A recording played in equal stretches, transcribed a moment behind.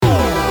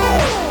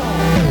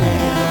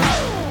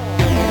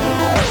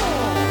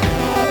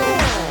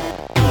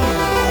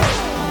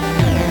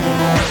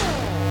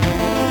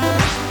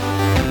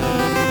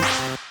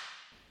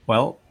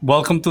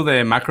Welcome to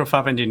the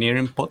Macrofab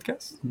Engineering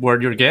Podcast.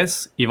 We're your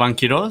guests, Ivan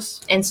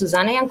Quiroz and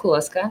Susana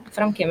Jankulovska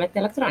from KEMET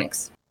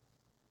Electronics.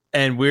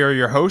 And we are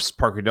your hosts,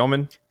 Parker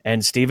Dillman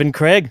and Stephen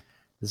Craig.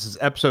 This is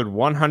episode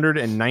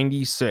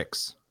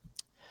 196.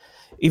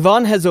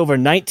 Ivan has over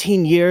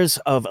 19 years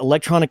of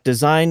electronic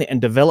design and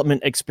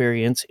development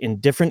experience in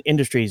different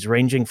industries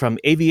ranging from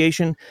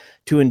aviation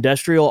to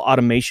industrial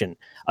automation.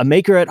 A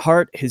maker at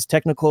heart, his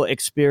technical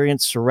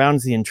experience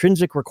surrounds the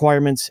intrinsic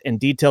requirements and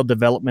detailed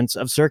developments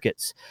of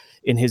circuits.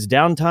 In his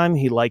downtime,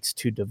 he likes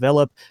to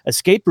develop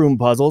escape room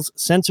puzzles,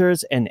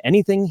 sensors, and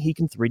anything he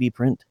can 3D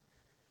print.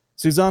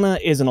 Susana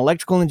is an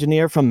electrical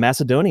engineer from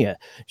Macedonia.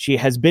 She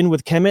has been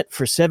with KEMET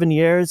for 7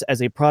 years as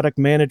a product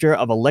manager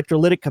of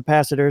electrolytic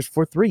capacitors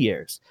for 3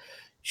 years.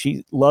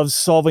 She loves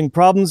solving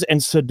problems and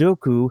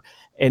Sudoku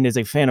and is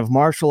a fan of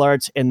martial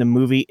arts and the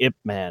movie Ip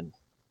Man.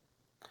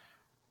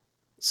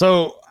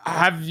 So,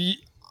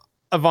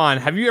 Ivan,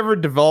 have you ever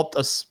developed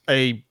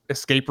a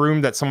escape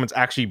room that someone's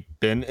actually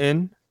been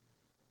in?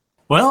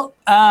 Well,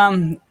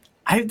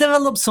 I've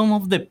developed some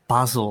of the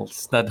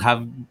puzzles that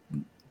have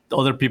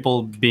other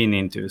people been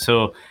into.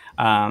 So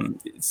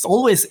it's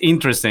always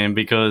interesting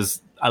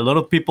because a lot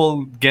of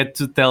people get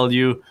to tell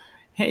you,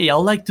 hey, I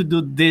like to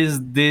do this,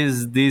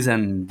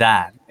 and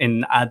that.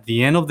 And at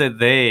the end of the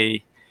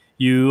day,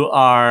 you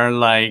are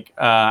like,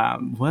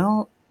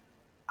 well,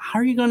 how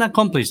are you going to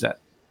accomplish that?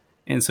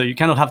 And so you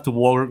kind of have to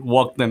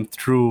walk them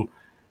through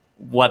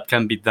what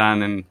can be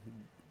done and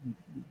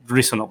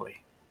reasonably.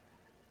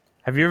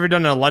 Have you ever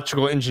done an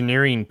electrical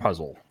engineering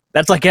puzzle?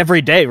 That's like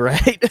every day,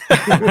 right?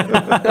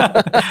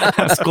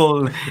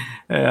 School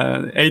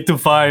 8 to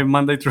 5,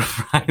 Monday through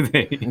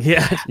Friday.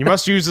 Yeah. You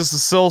must use this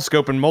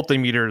oscilloscope and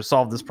multimeter to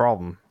solve this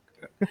problem.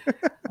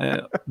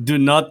 Do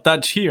not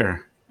touch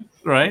here,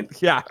 right?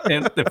 Yeah.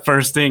 And the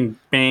first thing,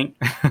 bang.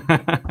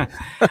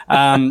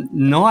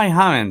 No, I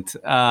haven't.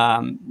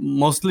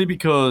 Mostly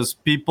because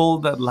people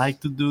that like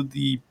to do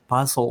the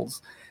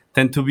puzzles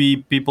tend to be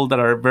people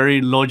that are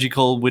very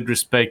logical with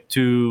respect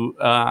to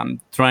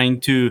trying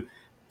to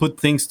put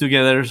things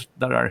together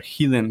that are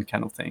hidden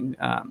kind of thing.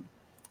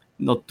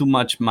 Not too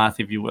much math,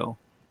 if you will.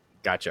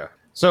 Gotcha.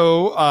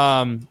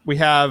 So we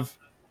have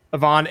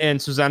Ivan and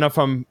Susana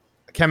from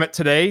KEMET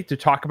today to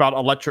talk about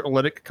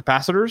electrolytic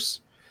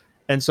capacitors.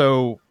 And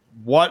so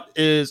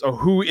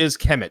who is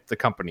KEMET, the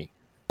company,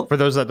 for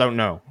those that don't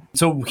know?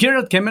 So here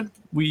at KEMET,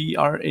 we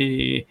are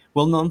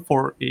well known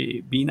for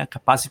being a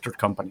capacitor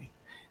company.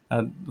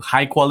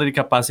 High quality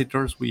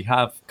capacitors. We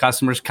have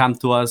customers come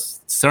to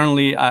us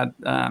certainly at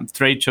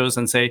trade shows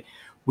and say,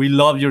 we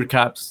love your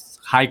caps,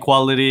 high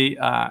quality.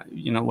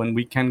 When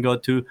we can go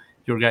to,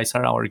 your guys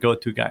are our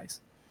go-to guys.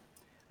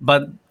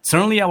 But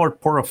certainly our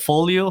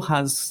portfolio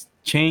has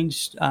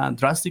changed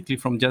drastically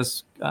from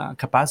just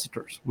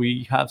capacitors.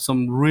 We have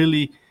some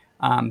really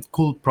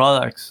cool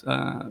products,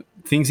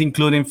 things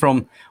including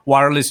from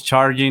wireless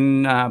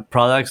charging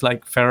products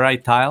like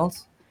ferrite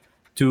tiles,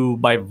 to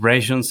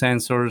vibration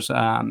sensors,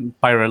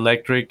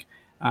 pyroelectric,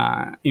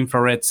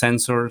 infrared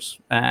sensors,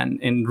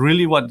 and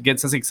really what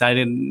gets us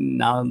excited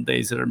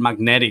nowadays are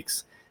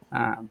magnetics,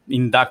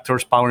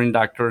 inductors, power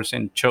inductors,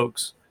 and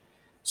chokes.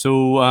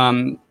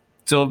 So,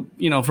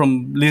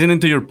 from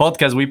listening to your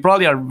podcast, we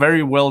probably are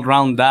very well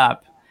rounded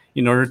up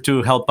in order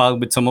to help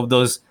out with some of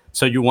those.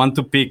 So you want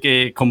to pick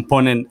a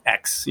component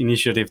X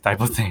initiative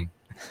type of thing.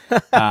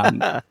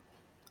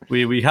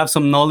 We have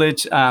some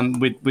knowledge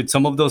with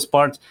some of those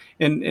parts,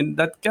 and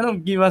that kind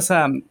of give us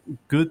a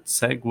good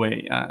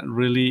segue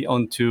really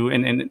onto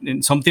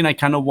and something I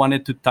kind of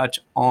wanted to touch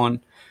on.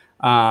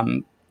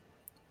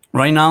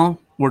 Right now,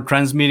 we're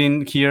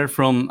transmitting here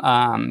from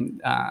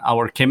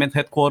our KEMET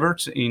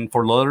headquarters in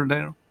Fort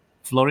Lauderdale,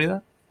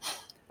 Florida,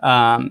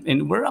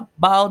 and we're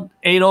about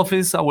 8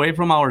 offices away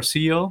from our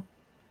CEO.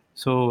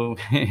 So,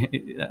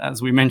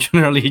 as we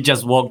mentioned earlier, he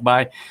just walked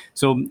by.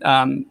 So,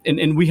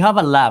 and we have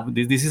a lab.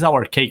 This is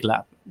our cake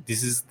lab.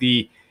 This is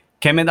the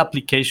KEMET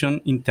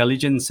Application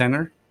Intelligence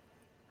Center.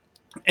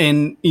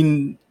 And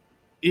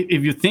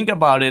if you think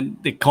about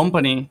it, the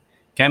company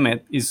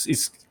KEMET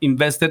is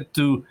invested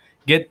to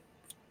get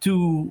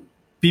to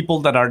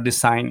people that are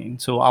designing.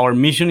 So our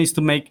mission is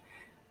to make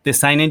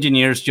design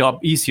engineers' job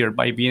easier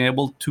by being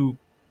able to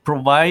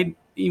provide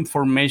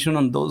information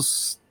on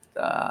those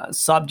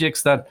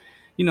subjects that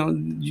you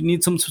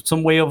need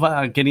some way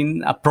of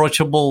getting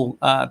approachable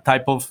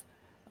type of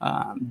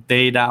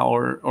data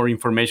or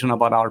information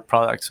about our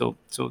product. So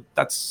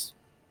that's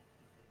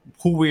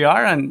who we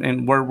are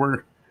and where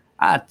we're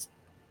at.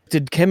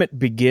 Did KEMET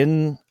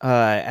begin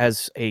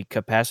as a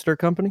capacitor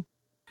company?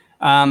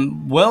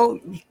 Well,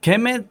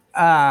 KEMET,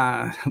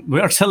 we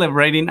are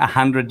celebrating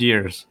 100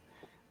 years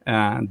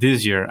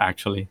this year,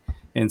 actually.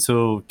 And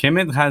so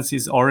KEMET has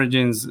its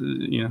origins,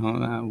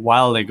 a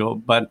while ago,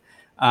 but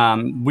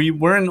we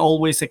weren't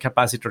always a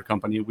capacitor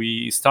company.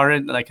 We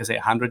started, like I say,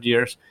 100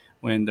 years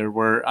when there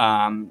were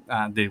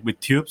with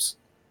tubes,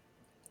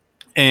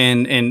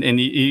 and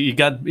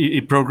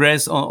it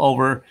progressed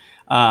over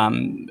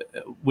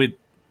with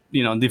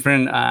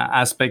different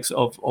aspects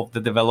of the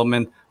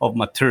development of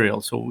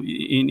materials. So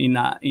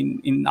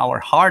in our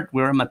heart,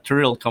 we're a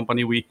material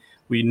company. We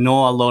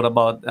know a lot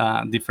about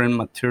different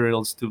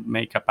materials to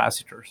make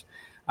capacitors.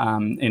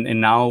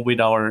 And now with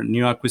our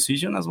new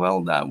acquisition as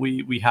well, that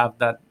we have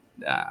that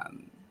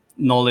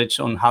knowledge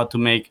on how to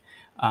make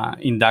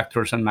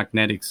inductors and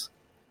magnetics.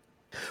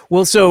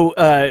 Well, so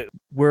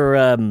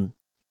we're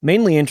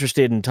mainly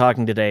interested in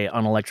talking today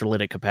on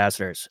electrolytic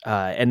capacitors,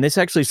 and this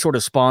actually sort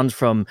of spawns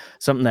from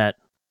something that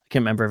I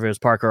can't remember if it was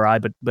Parker or I,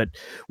 but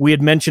we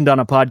had mentioned on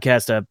a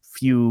podcast a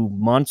few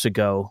months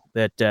ago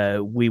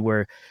that we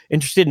were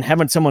interested in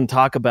having someone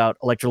talk about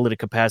electrolytic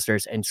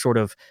capacitors and sort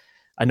of,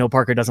 I know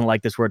Parker doesn't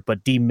like this word,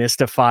 but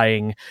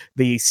demystifying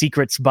the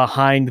secrets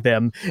behind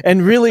them.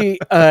 And really,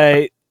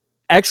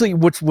 actually,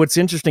 what's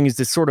interesting is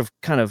this sort of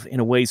kind of,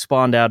 in a way,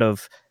 spawned out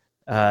of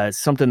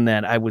something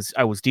that I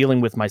was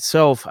dealing with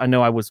myself. I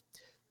know I was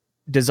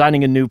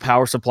designing a new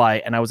power supply,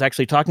 and I was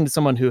actually talking to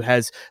someone who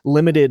has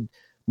limited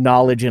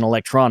knowledge in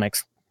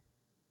electronics.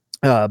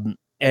 And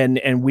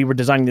we were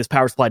designing this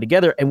power supply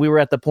together, and we were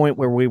at the point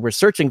where we were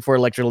searching for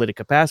electrolytic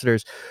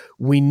capacitors.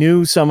 We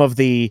knew some of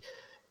the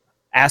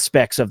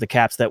aspects of the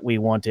caps that we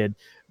wanted,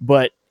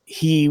 but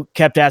he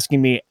kept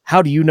asking me,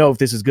 how do you know if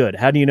this is good?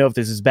 How do you know if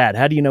this is bad?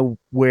 How do you know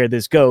where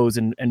this goes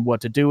and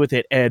what to do with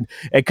it? And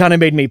it kind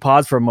of made me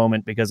pause for a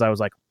moment, because I was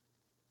like,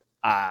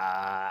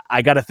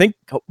 I got to think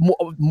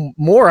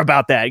more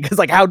about that, because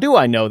how do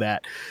I know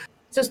that?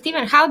 So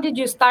Steven, how did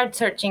you start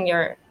searching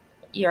your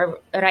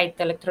right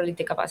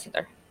electrolytic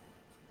capacitor?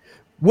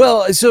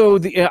 Well, so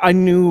I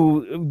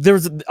knew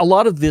there's a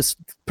lot of this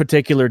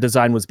particular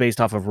design was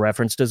based off of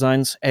reference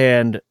designs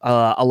and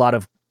a lot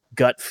of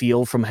gut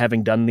feel from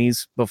having done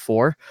these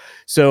before.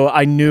 So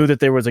I knew that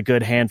there was a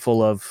good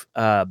handful of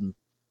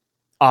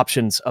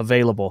options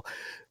available.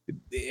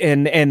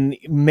 And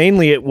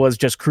mainly it was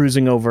just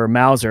cruising over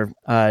Mauser,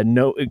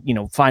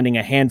 finding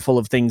a handful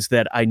of things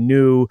that I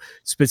knew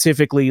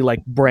specifically,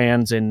 like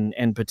brands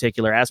and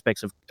particular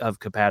aspects of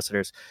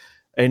capacitors,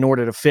 in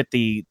order to fit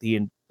the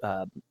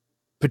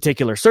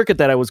particular circuit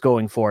that I was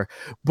going for.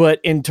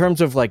 But in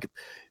terms of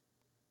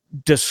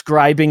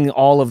describing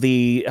all of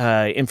the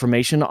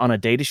information on a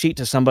data sheet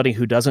to somebody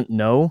who doesn't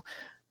know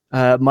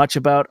much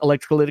about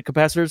electrolytic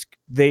capacitors,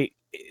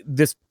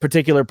 this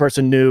particular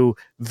person knew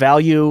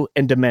value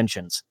and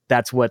dimensions.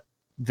 That's what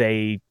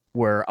they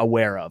were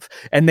aware of,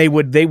 and they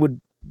would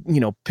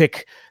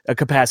pick a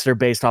capacitor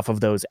based off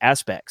of those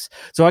aspects.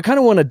 So I kind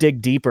of want to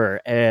dig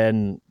deeper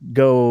and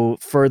go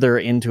further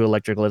into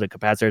electrolytic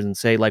capacitors and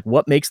say,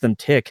 what makes them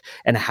tick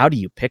and how do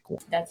you pick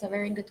one? That's a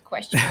very good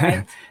question,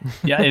 right?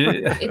 Yeah,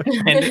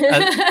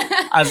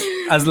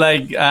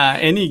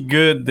 any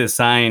good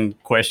design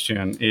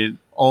question, it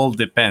all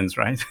depends,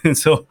 right?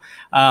 So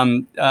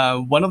one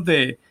of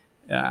the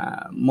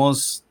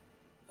most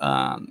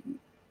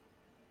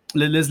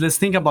let's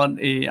think about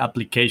a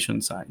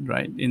application side,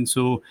 right? And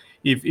so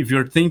if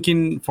you're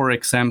thinking, for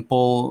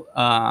example,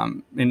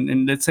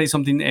 and let's say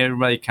something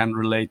everybody can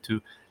relate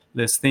to,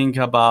 let's think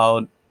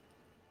about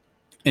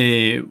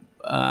you're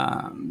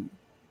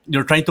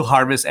trying to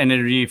harvest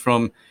energy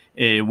from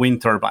a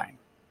wind turbine,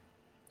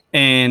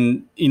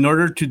 and in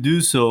order to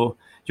do so,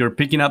 you're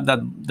picking up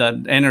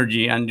that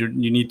energy, and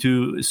you need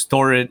to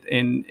store it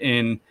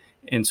and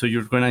so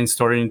you're going to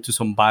store it into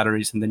some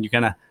batteries, and then you're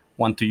going to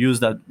want to use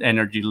that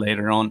energy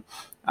later on.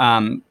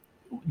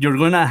 You're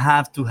going to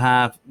have,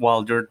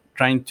 while you're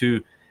trying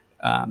to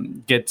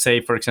get,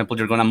 say, for example,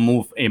 you're going to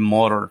move a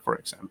motor, for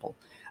example,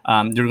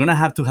 you're going to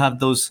have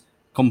those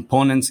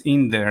components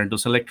in there,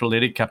 those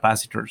electrolytic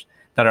capacitors,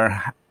 that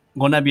are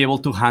going to be able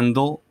to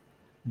handle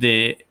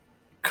the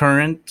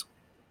current,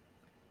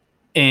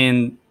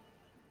 and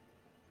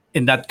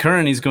that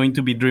current is going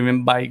to be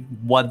driven by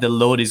what the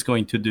load is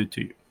going to do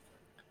to you,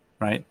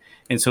 right?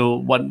 And so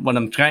what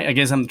I'm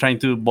trying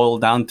to boil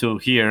down to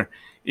here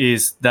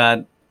is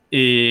that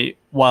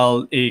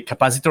while a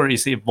capacitor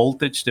is a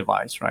voltage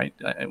device, right?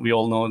 We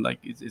all know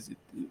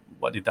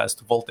what it does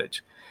to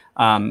voltage,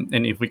 and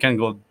if we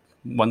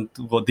want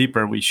to go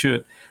deeper, we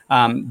should.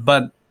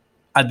 But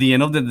at the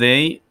end of the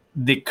day,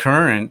 the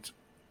current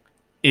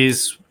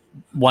is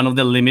one of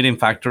the limiting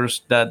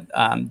factors that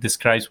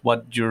describes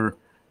what your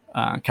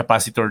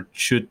capacitor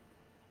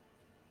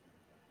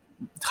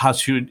how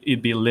should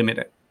it be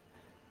limited.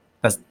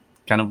 Does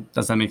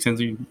that make sense?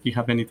 Do you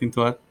have anything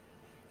to add?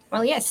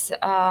 Well, yes.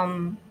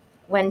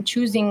 When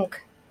choosing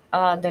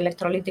the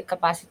electrolytic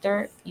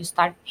capacitor, you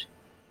start,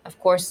 of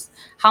course,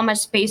 how much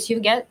space you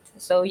get.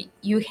 So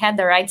you had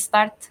the right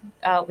start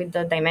with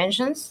the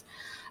dimensions,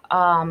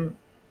 the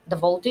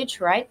voltage,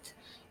 right?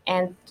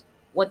 And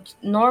what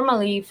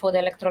normally for the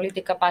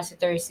electrolytic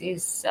capacitors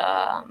is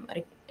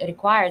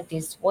required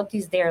is what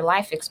is their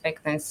life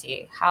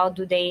expectancy? How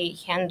do they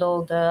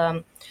handle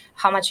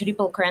how much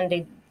ripple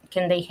current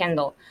can they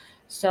handle?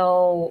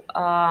 So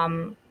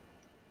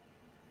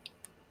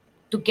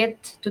to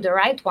get to the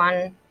right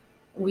one,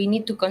 we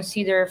need to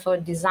consider for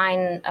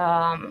design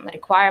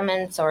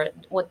requirements, or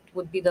what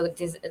would be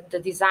the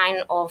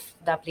design of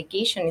the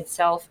application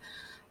itself.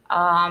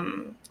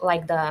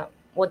 like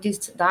what is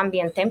the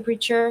ambient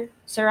temperature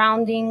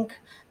surrounding,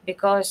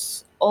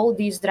 because all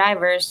these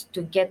drivers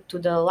to get to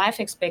the life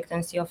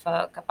expectancy of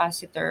a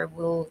capacitor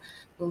will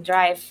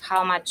drive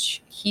how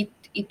much heat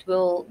it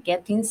will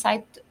get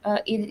inside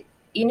in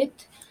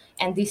it,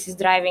 and this is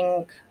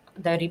driving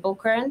the ripple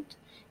current,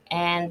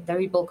 and the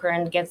ripple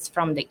current gets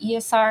from the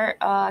ESR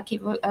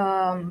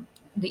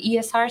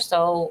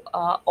So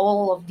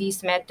all of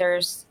these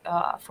matters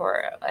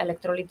for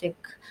electrolytic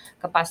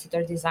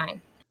capacitor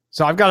design.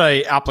 So I've got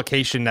a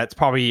application that's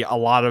probably a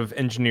lot of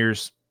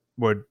engineers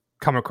would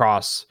come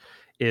across.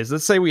 Is,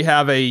 let's say we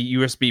have a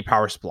USB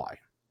power supply,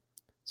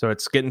 so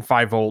it's getting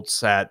 5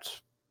 volts at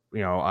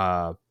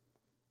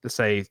let's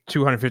say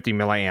 250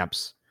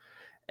 milliamps,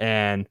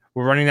 and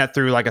we're running that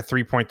through like a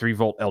 3.3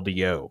 volt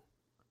LDO,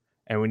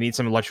 and we need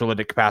some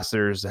electrolytic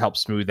capacitors to help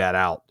smooth that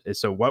out.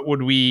 So what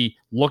would we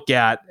look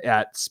at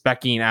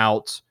speccing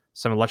out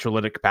some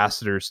electrolytic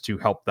capacitors to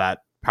help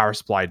that power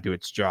supply do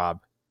its job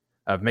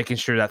of making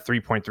sure that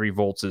 3.3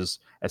 volts is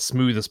as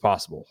smooth as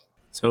possible?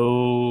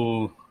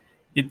 So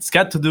it's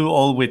got to do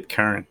all with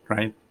current,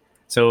 right?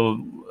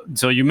 So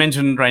you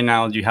mentioned right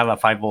now you have a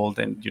 5 volt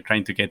and you're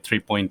trying to get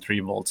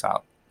 3.3 volts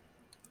out,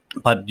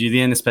 but you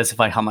didn't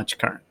specify how much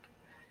current.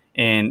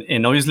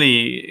 And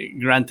obviously,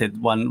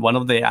 granted, one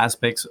of the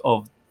aspects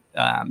of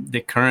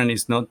the current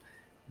is not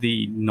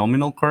the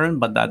nominal current,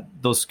 but that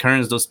those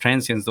currents, those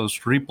transients,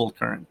 those ripple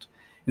current.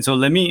 And so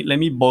let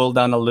me boil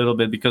down a little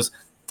bit, because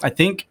I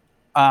think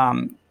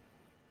one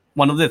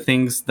of the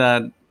things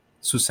that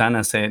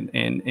Susanna said,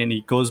 and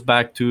it goes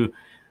back to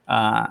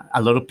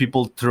a lot of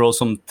people throw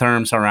some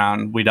terms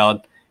around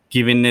without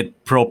giving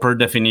it proper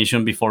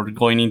definition before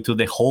going into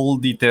the whole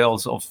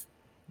details of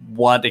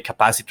what a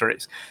capacitor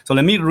is. So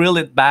let me reel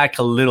it back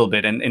a little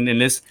bit, and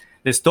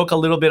let's talk a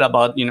little bit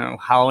about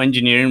how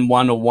Engineering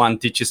 101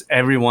 teaches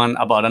everyone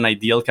about an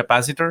ideal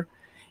capacitor,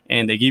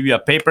 and they give you a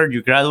paper,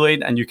 you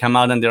graduate, and you come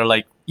out and they're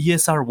like,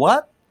 ESR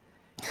what?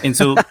 And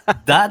so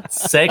that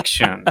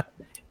section,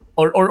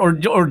 or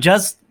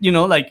just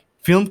like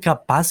film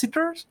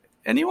capacitors,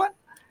 anyone,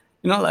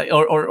 like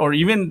or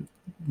even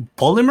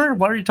polymer,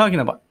 what are you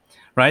talking about?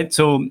 Right.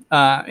 So,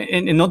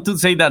 and not to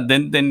say that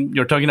then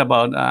you're talking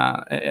about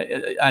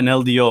an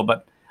LDO,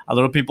 but a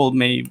lot of people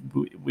may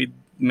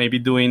be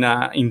doing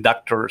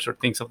inductors or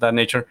things of that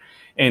nature,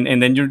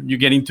 and then you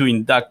get into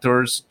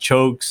inductors,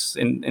 chokes,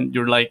 and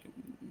you're like,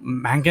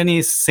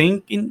 manganese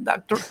zinc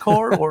inductor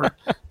core or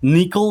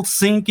nickel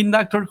zinc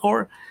inductor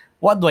core.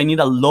 What do I need?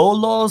 A low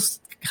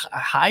loss,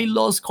 high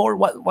loss core?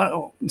 What?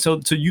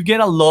 So you get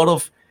a lot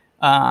of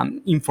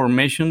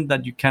information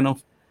that you kind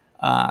of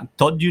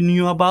thought you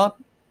knew about,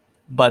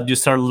 but you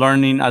start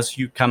learning as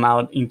you come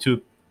out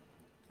into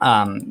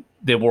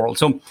the world.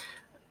 So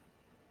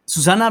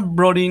Susanna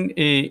brought in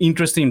an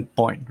interesting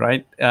point,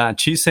 right?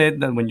 She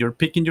said that when you're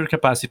picking your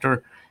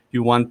capacitor,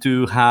 you want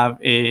to have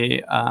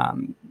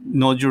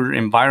know your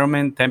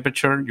environment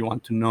temperature, you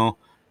want to know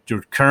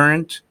your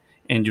current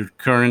and your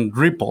current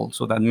ripple.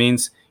 So that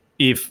means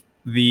if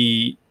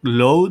the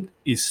load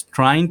is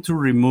trying to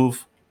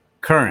remove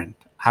current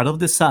out of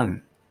the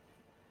sun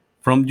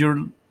from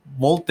your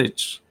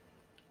voltage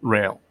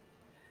rail,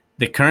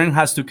 the current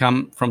has to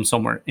come from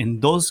somewhere,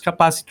 and those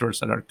capacitors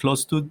that are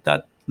close to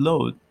that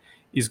load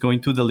is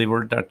going to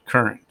deliver that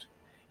current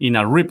in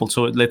a ripple.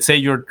 So let's say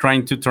you're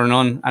trying to turn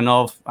on and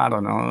off, I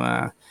don't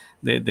know,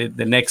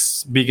 the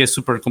next biggest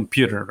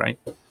supercomputer, right?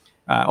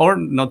 Or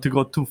not to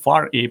go too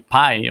far, a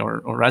Pi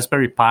or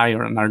Raspberry Pi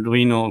or an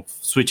Arduino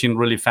switching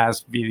really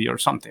fast video or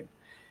something.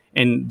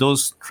 And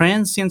those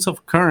transients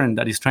of current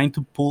that is trying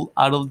to pull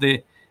out of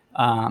the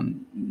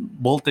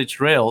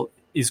voltage rail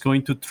is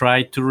going to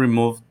try to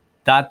remove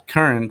that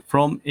current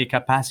from a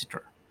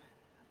capacitor.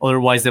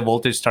 Otherwise, the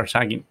voltage starts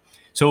sagging.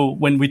 So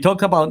when we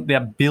talk about the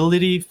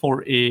ability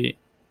for a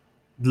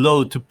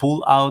load to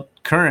pull out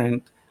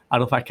current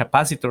out of a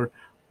capacitor,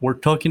 we're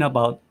talking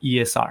about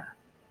ESR.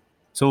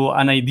 So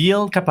an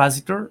ideal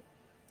capacitor,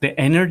 the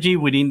energy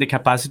within the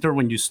capacitor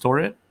when you store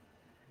it,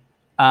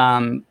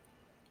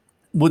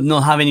 would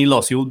not have any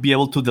loss. You would be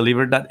able to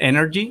deliver that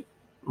energy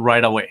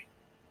right away.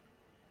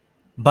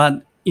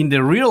 But in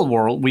the real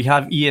world, we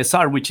have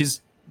ESR, which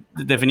is,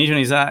 the definition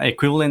is an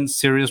equivalent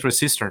series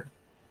resistor.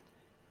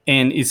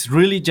 And it's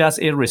really just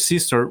a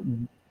resistor.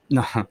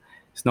 No,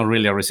 it's not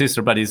really a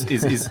resistor, but it's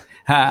it's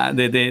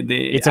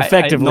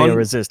effectively a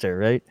resistor,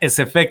 right? It's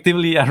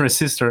effectively a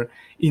resistor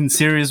in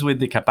series with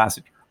the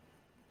capacitor.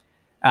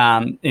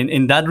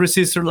 And that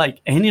resistor,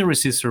 like any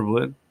resistor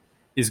would,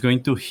 is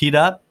going to heat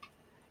up.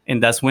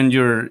 And that's when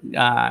your,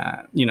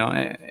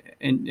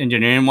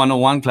 Engineering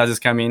 101 classes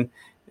come in.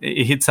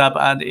 It heats up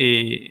at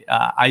a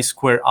I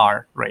square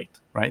R rate,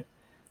 right?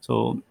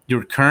 So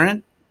your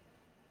current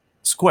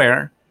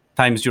square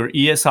times your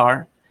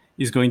ESR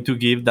is going to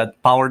give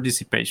that power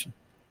dissipation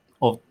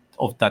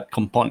of that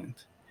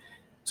component.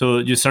 So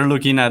you start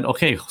looking at,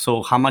 okay,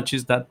 so how much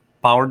is that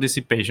power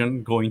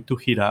dissipation going to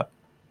heat up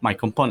my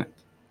component?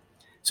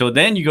 So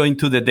then you go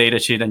into the data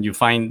sheet and you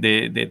find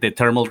the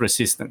thermal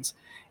resistance.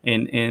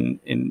 And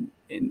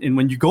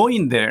when you go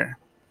in there,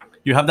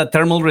 you have that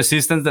thermal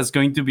resistance that's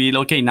going to be,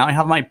 okay, now I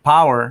have my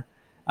power,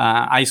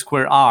 I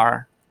square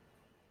R,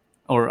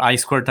 or I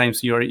squared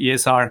times your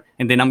ESR,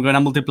 and then I'm going to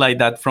multiply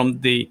that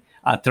from the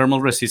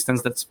thermal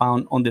resistance that's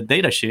found on the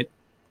data sheet.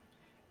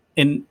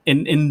 And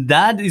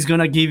that is going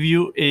to give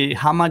you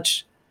how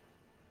much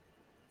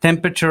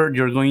temperature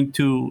you're going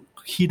to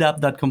heat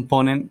up that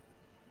component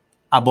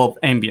above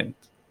ambient.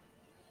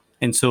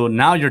 And so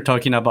now you're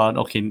talking about,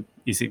 okay,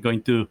 is it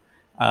going to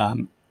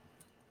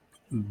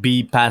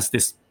be past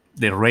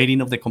the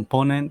rating of the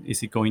component?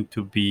 Is it going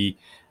to be,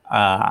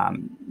 how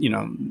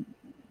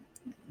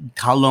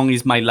long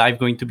is my life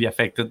going to be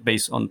affected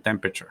based on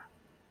temperature?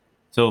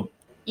 So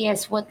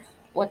yes, what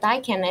I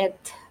can add,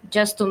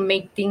 just to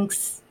make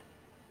things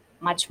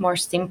much more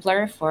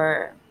simpler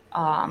for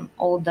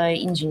all the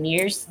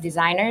engineers,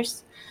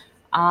 designers,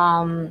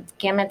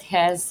 KEMET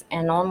has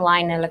an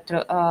online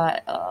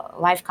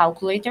life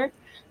calculator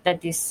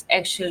that is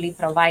actually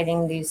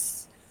providing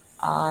this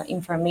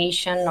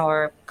information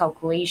or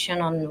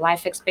calculation on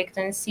life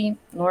expectancy.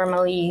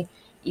 Normally,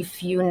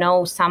 if you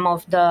know some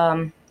of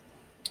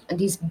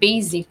these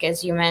basic,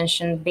 as you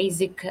mentioned,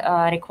 basic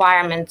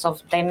requirements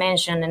of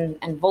dimension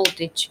and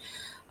voltage,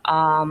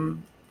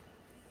 and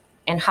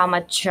how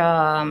much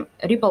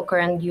ripple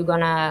current you're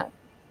gonna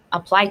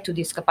apply to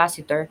this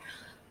capacitor.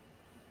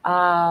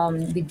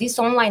 With this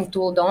online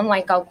tool, the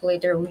online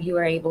calculator, you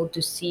are able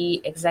to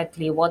see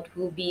exactly what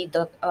will be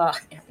the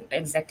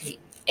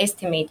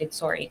estimated,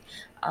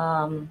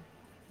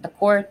 the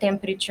core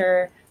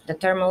temperature, the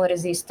thermal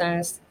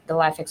resistance, the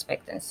life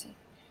expectancy.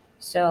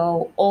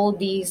 So all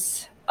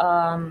these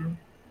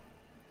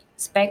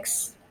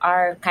specs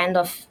are kind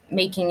of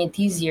making it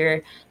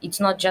easier. It's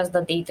not just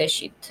the data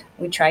sheet.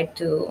 We try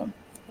to,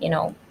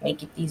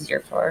 make it easier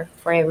for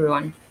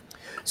everyone.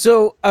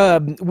 So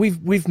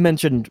we've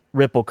mentioned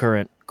ripple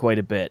current quite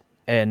a bit,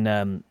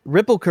 and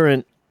ripple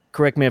current,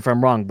 correct me if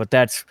I'm wrong, but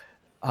that's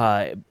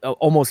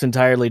almost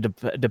entirely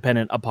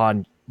dependent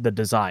upon the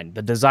design.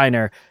 The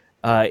designer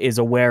is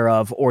aware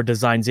of or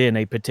designs in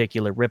a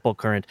particular ripple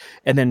current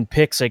and then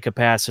picks a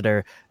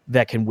capacitor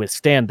that can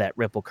withstand that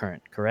ripple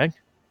current, correct?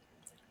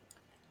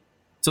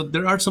 So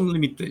there are some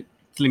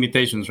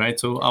limitations, right?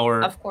 So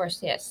Of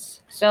course,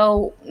 yes.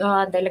 So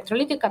the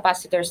electrolytic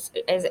capacitors,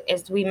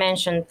 as we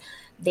mentioned,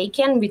 they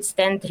can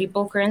withstand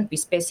ripple current. We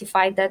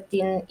specified that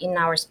in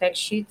our spec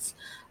sheets.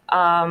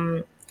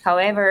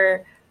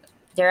 However,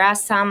 there are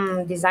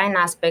some design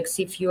aspects.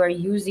 If you are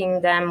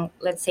using them,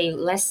 let's say,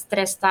 less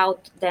stressed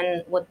out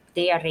than what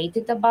they are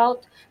rated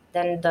about,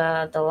 then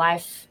the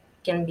life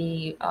can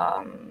be,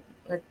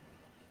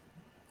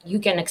 you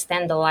can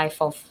extend the life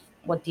of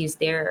what is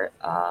there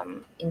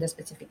in the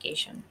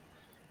specification.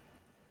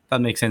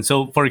 That makes sense.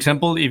 So, for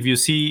example, if you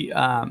see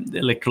the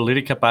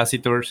electrolytic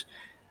capacitors,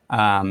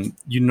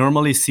 you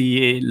normally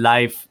see a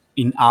life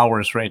in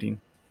hours rating,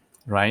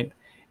 right?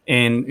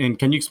 And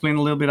can you explain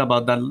a little bit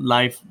about that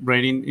life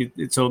rating?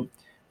 So,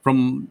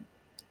 from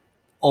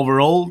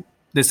overall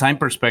design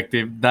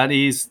perspective, that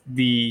is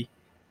the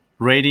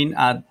rating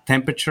at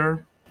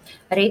temperature.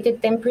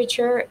 Rated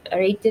temperature,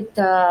 rated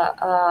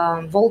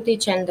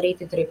voltage, and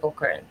rated ripple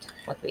current,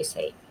 what we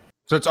say.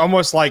 So it's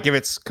almost like if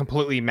it's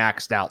completely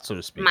maxed out, so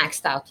to speak.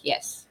 Maxed out,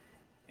 yes.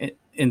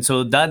 And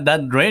so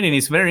that rating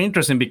is very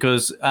interesting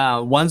because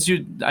unless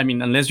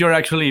you're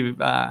actually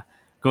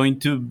going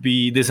to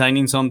be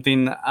designing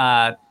something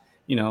at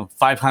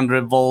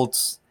 500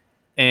 volts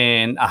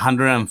and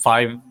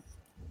 105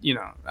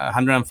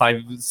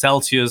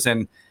 Celsius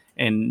and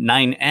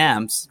 9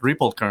 amps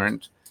ripple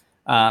current,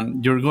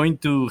 you're going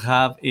to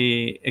have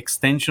a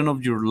extension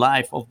of your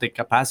life of the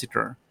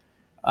capacitor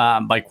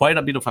by quite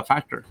a bit of a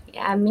factor.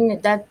 Yeah, I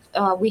mean that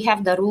we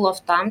have the rule of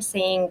thumb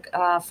saying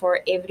for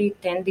every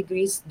 10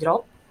 degrees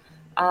drop,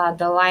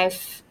 the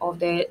life of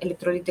the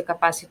electrolytic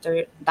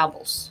capacitor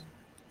doubles.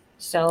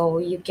 So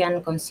you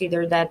can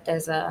consider that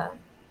as a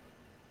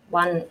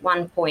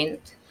one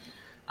point.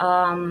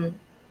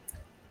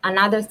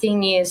 Another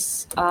thing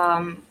is,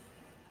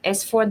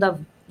 as for the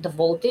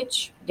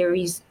voltage, there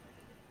is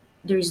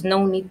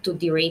no need to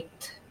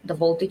derate the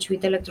voltage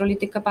with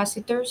electrolytic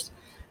capacitors.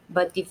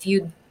 But if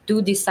you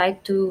do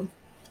decide to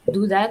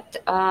do that,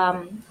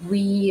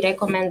 we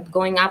recommend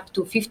going up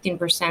to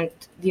 15%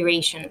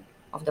 duration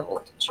of the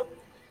voltage,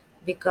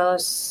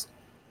 because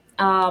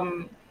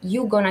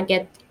you're gonna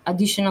get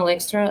additional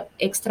extra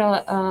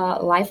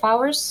life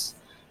hours.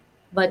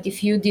 But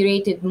if you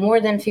derate it more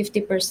than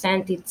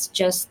 50%, it's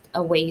just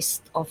a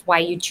waste of why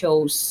you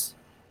chose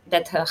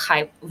that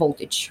high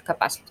voltage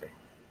capacitor.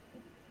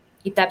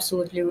 It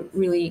absolutely,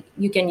 really,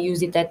 you can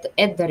use it at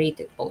the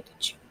rated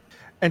voltage.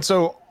 And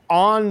so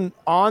on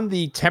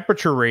the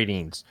temperature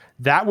ratings,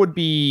 that would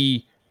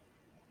be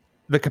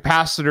the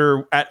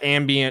capacitor at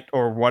ambient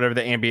or whatever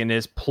the ambient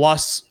is,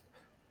 plus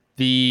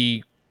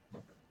the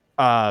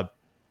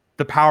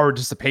power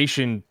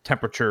dissipation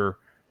temperature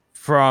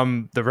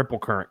from the ripple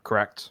current,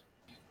 correct?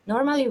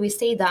 Normally, we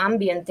say the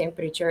ambient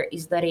temperature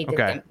is the rated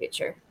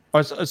temperature.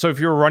 So if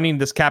you're running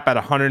this cap at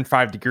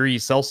 105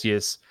 degrees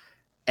Celsius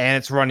and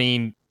it's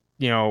running,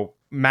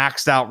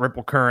 maxed out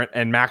ripple current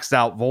and maxed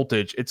out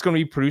voltage, it's going to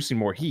be producing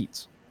more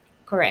heat.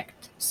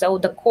 Correct. So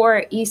the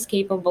core is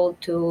capable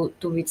to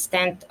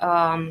withstand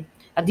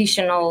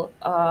additional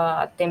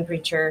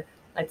temperature,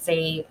 let's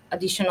say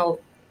additional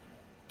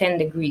 10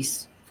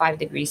 degrees, 5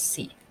 degrees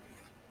C.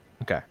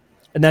 Okay.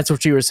 And that's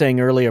what you were saying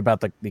earlier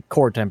about the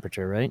core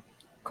temperature, right?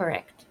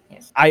 Correct.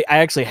 Yes. I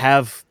actually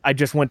have, I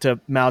just went to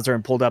Mauser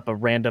and pulled up a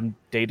random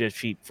data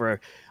sheet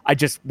I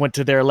just went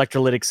to their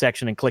electrolytic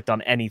section and clicked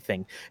on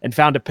anything and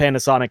found a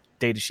Panasonic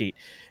data sheet.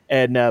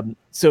 And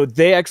so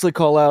they actually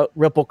call out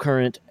ripple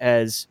current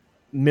as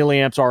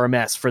milliamps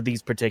RMS for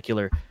these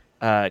particular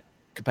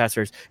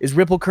capacitors. Is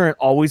ripple current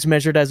always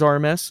measured as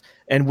RMS?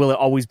 And will it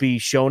always be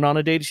shown on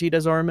a data sheet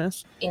as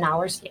RMS? In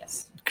hours,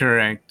 yes.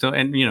 Correct. So,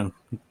 and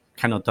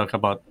kind of talk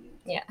about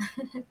Yeah.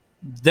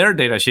 their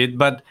data sheet,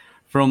 but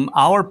from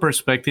our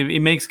perspective,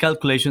 it makes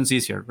calculations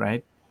easier,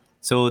 right?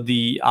 So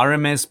the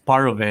RMS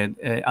part of it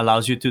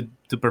allows you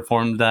to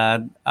perform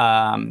that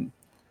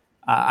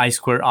I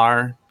square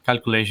R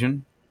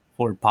calculation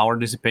for power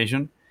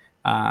dissipation.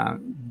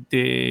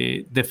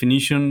 The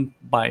definition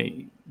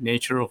by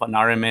nature of an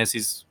RMS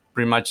is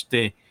pretty much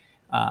the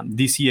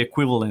DC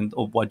equivalent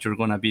of what you're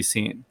going to be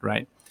seeing,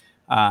 right?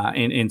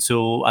 And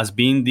so as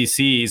being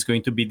DC is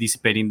going to be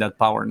dissipating that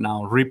power.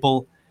 Now,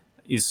 ripple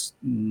is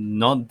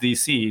not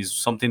DC, is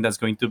something that's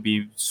going to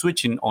be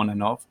switching on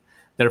and off.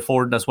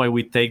 Therefore, that's why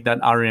we take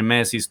that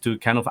RMS is to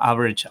kind of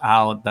average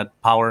out that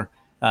power.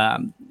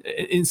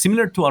 It's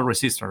similar to a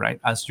resistor, right?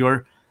 As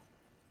you're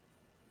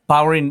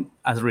powering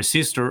a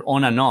resistor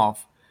on and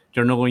off,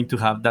 you're not going to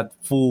have that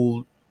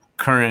full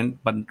current,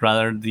 but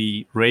rather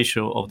the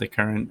ratio of the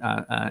current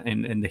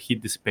and the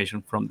heat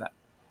dissipation from that.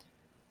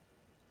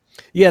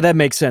 Yeah, that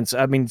makes sense.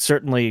 I mean,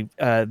 certainly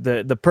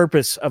the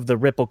purpose of the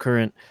ripple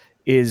current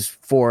is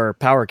for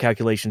power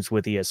calculations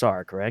with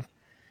ESR, correct?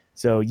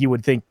 So you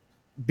would think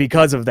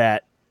because of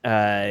that,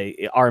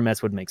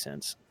 RMS would make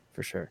sense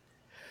for sure.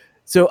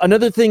 So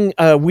another thing,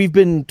 we've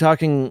been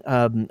talking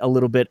a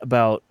little bit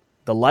about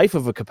the life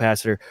of a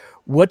capacitor.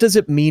 What does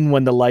it mean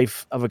when the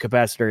life of a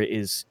capacitor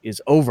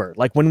is over?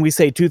 Like when we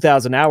say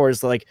 2,000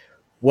 hours, like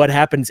what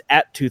happens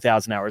at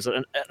 2,000 hours?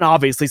 And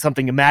obviously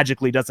something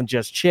magically doesn't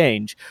just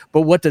change,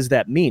 but what does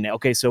that mean?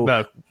 Okay, so...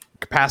 The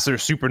capacitor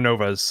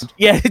supernovas.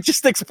 Yeah, it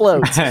just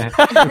explodes. Now,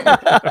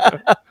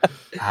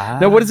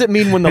 what does it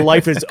mean when the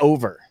life is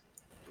over?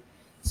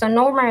 So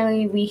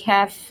normally we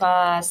have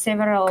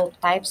several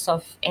types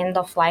of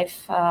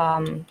end-of-life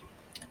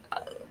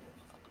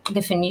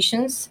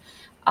definitions.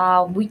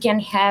 We can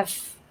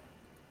have,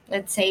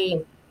 let's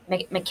say,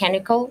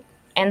 mechanical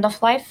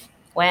end-of-life,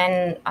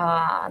 when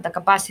the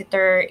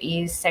capacitor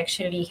is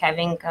actually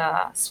having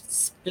a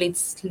split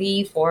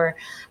sleeve or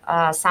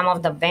some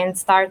of the vents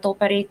start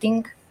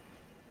operating.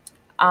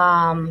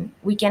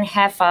 We can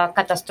have a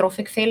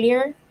catastrophic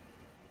failure,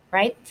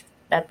 right?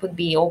 That would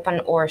be open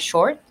or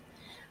short.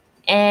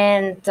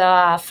 And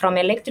from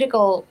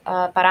electrical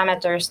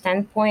parameter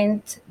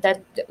standpoint,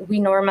 that we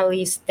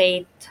normally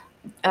state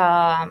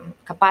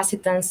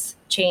capacitance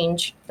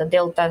change, the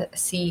delta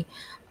C,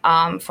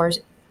 for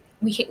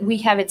we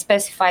have it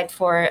specified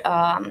for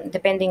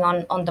depending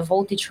on the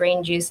voltage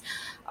ranges,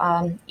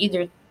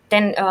 either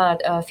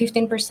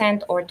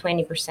 15% or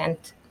 20%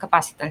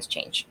 capacitance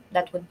change.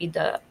 That would be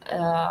the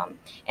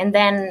and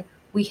then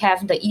we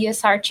have the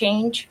ESR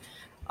change.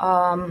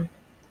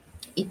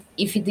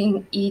 If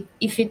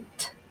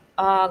it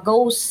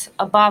goes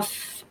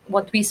above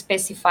what we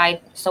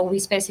specified, so we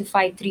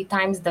specified 3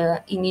 times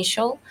the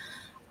initial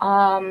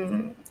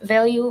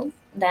value,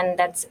 then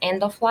that's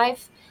end of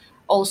life.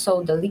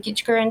 Also the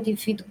leakage current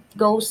if it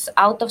goes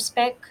out of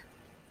spec,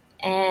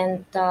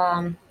 and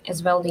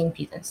as well the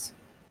impedance.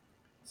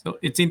 So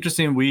it's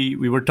interesting.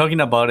 We were talking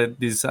about it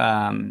this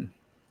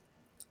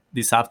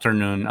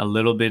afternoon a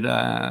little bit.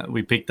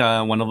 We picked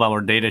one of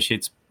our data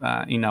sheets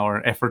in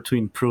our effort to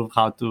improve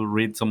how to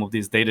read some of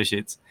these data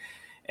sheets.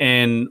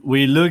 And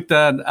we looked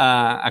at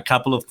a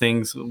couple of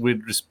things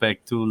with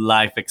respect to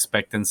life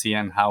expectancy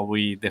and how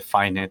we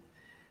define it.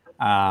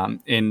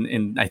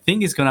 And I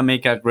think it's going to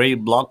make a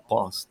great blog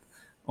post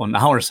on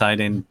our side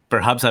and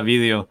perhaps a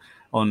video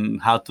on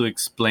how to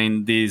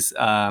explain this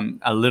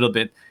a little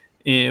bit.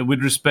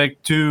 With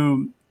respect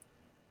to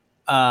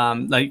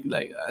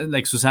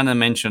like Susana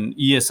mentioned,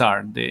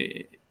 ESR.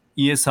 The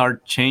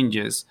ESR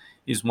changes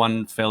is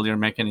one failure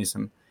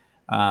mechanism,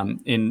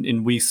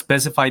 and we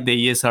specified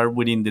the ESR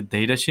within the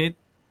datasheet,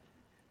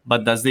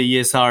 but that's the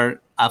ESR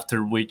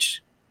after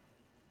which,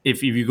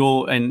 if you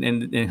go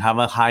and have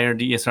a higher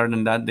ESR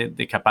than that,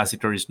 the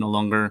capacitor is no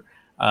longer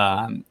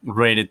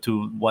rated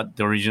to what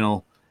the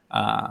original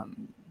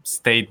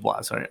state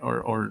was,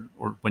 or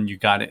when you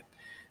got it.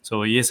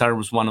 So ESR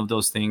was one of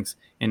those things,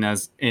 and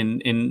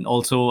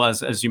also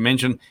as you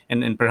mentioned,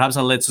 and perhaps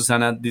I'll let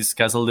Susana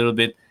discuss a little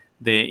bit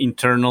the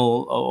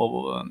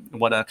internal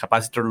what a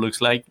capacitor looks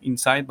like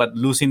inside. But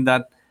losing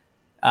that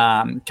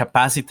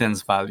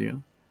capacitance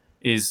value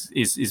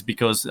is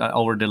because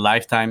over the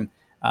lifetime,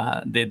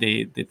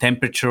 the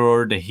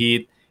temperature, the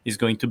heat is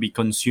going to be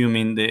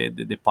consuming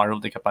the part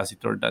of the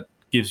capacitor that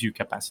gives you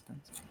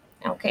capacitance.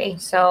 Okay,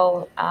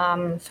 so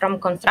from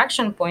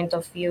construction point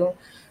of view,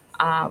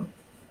 I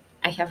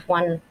have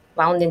one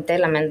bounding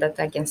element that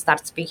I can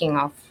start speaking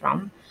of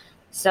from.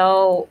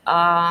 So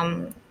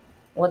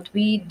what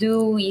we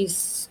do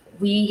is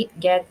we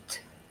get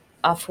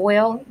a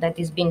foil that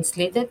is being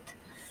slitted.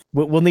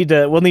 We'll need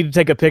to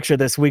take a picture of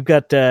this. We've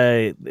got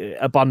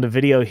up on the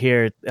video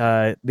here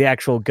the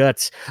actual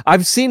guts.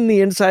 I've seen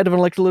the inside of an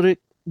electrolytic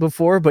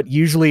before, but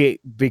usually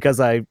because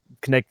I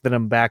connected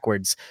them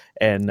backwards,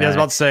 and I was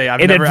about to say I've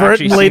never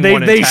actually inadvertently seen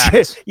one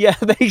intact.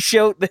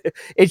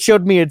 they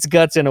showed me its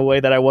guts in a way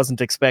that I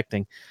wasn't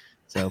expecting.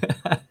 So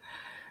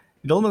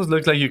it almost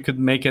looks like you could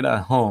make it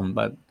at home,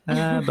 but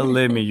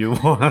believe me, you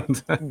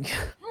won't.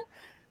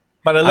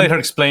 But I'll let her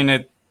explain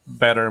it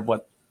better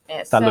what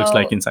that looks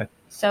like inside.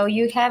 So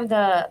you have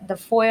the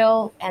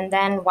foil and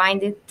then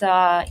wind it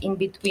in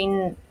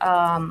between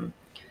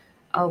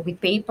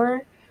with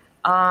paper,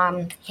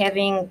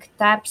 having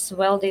tabs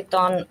welded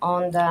on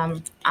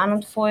the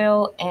anode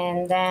foil,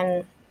 and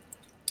then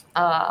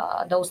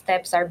those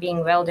tabs are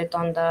being welded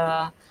on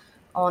the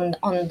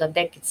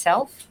deck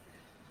itself,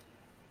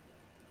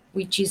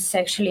 which is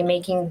actually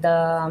making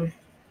the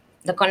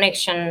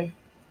connection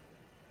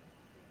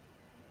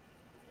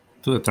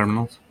to the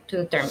terminals.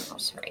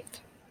 Right.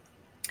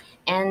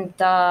 And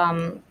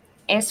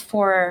as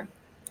for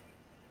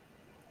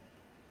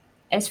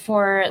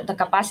the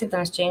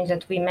capacitance change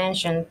that we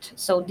mentioned,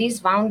 so this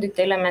bounded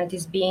element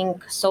is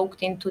being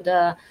soaked into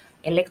the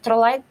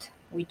electrolyte,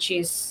 which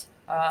is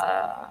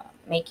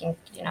making,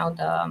 it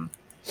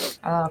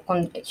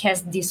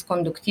has this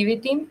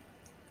conductivity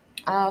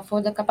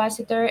for the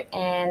capacitor,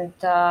 and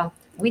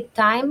with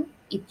time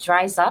it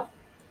dries up,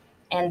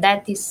 and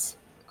that is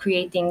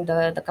creating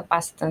the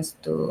capacitance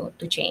to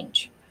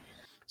change.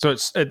 So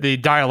it's the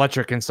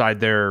dielectric inside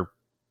there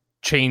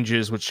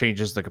changes, which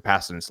changes the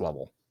capacitance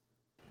level.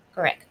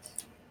 Correct.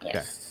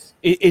 Yes.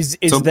 Okay. Is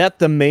that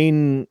the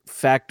main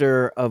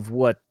factor of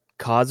what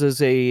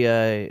causes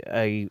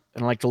an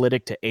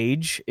electrolytic to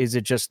age? Is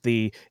it just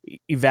the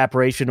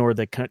evaporation or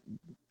the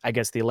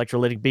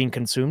electrolytic being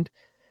consumed?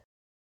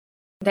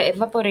 The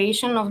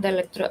evaporation of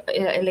the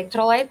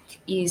electrolyte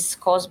is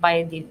caused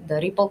by the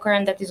ripple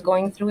current that is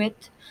going through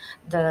it,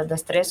 the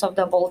stress of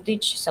the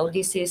voltage. So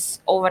this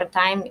is over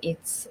time.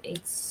 It's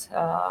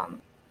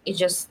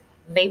just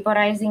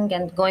vaporizing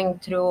and going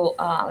through.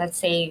 Let's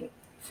say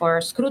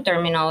for screw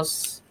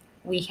terminals,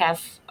 we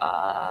have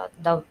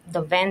the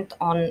vent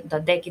on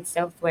the deck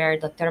itself where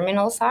the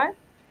terminals are,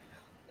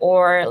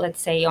 or let's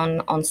say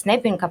on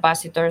snapping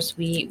capacitors,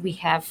 we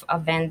have a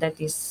vent that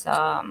is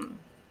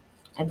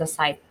at the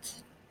side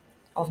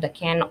of the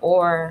can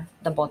or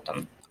the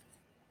bottom.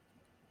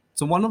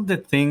 So one of the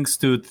things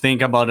to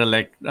think about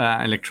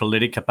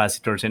electrolytic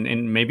capacitors,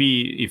 and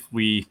maybe if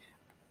we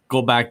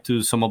go back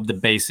to some of the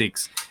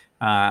basics,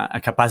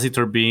 a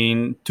capacitor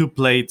being two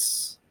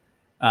plates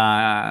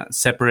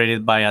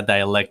separated by a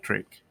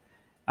dielectric.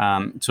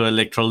 So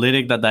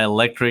electrolytic, the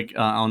dielectric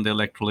on the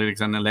electrolytics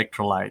and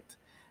electrolyte.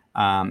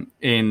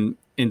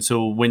 And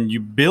so when you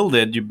build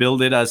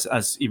it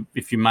as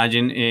if you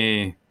imagine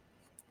I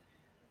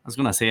was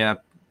going to say a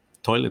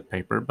toilet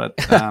paper, but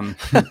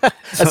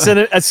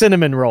a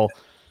cinnamon roll.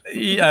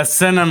 Yeah, a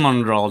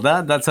cinnamon roll.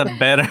 That's a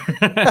better.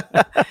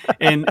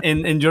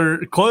 and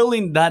you're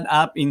coiling that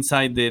up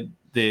inside the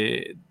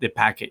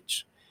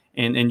package,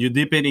 and you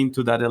dip it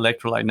into that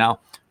electrolyte. Now,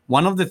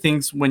 one of the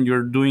things when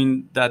you're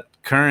doing that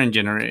current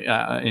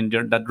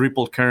that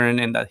ripple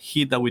current and that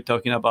heat that we're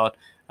talking about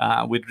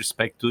with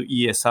respect to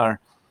ESR,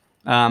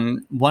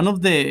 one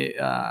of the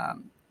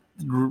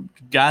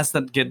gas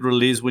that get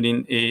released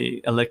within a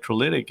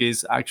electrolytic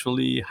is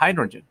actually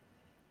hydrogen,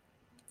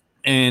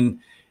 and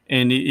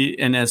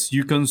as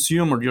you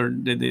consume, or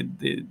the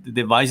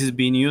device is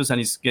being used and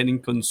it's getting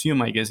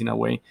consumed, I guess, in a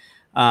way,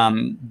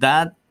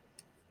 that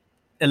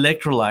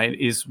electrolyte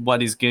is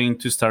what is going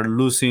to start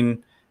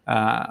losing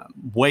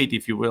weight,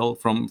 if you will,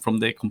 from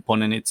the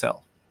component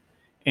itself.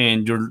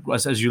 And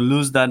as you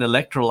lose that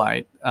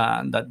electrolyte,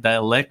 that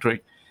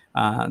dielectric,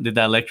 the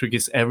dielectric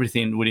is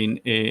everything within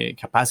a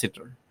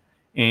capacitor.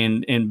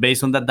 And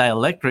based on that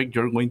dielectric,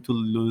 you're going to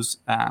lose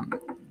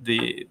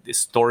the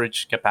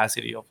storage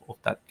capacity of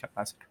that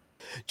capacitor.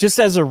 Just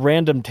as a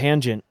random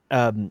tangent,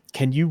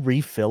 can you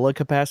refill a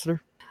capacitor?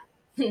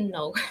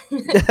 No.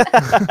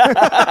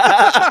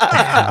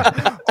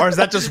 Or is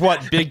that just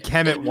what Big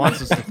KEMET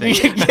wants us to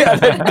think? Yeah,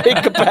 the big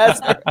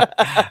capacitor.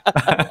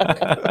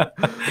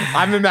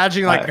 I'm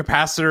imagining like a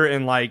capacitor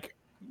in like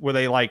where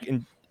they like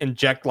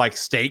inject like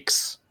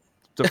steaks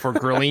for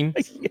grilling,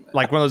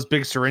 like one of those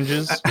big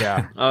syringes.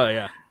 Yeah. Oh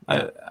yeah.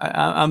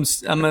 I'm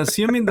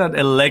assuming that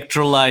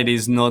electrolyte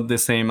is not the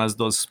same as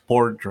those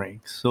sport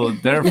drinks, so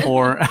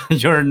therefore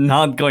you're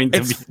not going to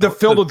They're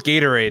filled with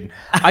Gatorade.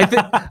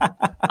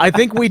 I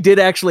think we did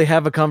actually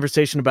have a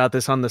conversation about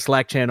this on the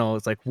Slack channel.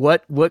 It's like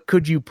what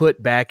could you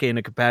put back in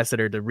a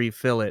capacitor to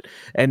refill it,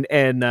 and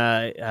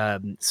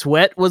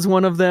sweat was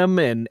one of them,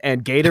 and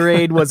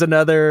Gatorade was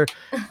another.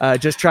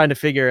 Just trying to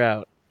figure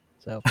out.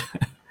 So,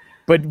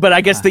 but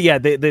I guess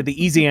the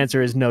easy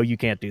answer is no, you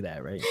can't do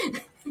that, right?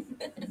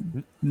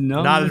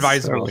 No, Not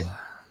advisable.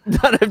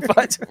 Not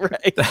advisable,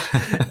 right?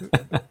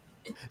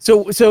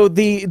 So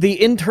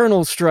the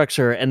internal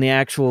structure and the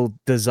actual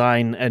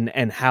design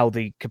and how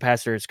the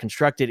capacitor is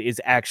constructed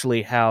is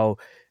actually how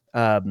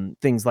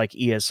things like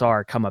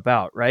ESR come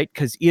about, right?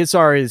 Because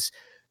ESR is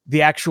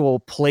the actual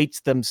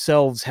plates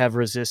themselves have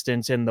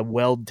resistance, and the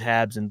weld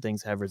tabs and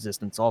things have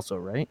resistance also,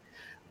 right?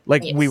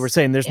 Like we were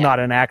saying, there's not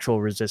an actual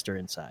resistor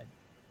inside.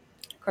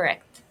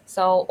 Correct.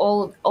 So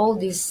all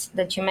these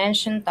that you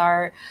mentioned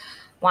are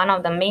one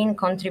of the main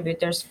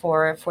contributors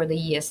for the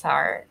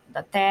ESR: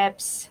 the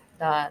tabs,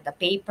 the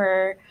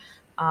paper,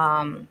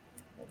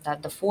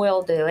 the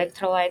foil, the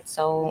electrolyte.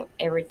 So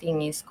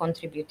everything is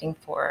contributing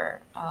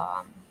for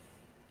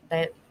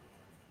the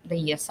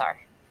ESR.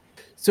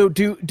 So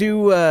do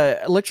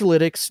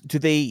electrolytics, do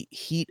they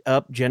heat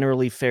up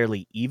generally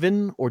fairly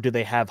even, or do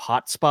they have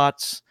hot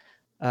spots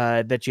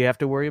that you have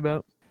to worry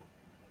about?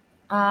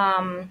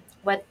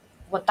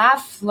 What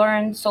I've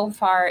learned so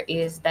far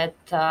is that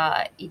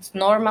it's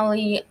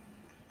normally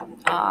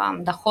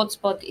the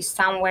hotspot is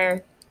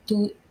somewhere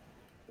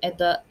at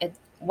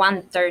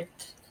 1/3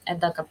 at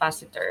the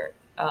capacitor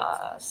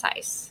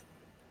size.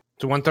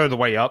 So 1/3 of the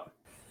way up.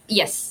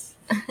 Yes.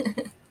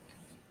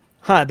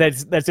 Huh,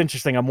 that's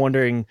interesting. I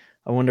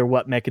wonder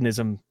what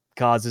mechanism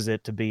causes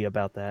it to be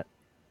about that.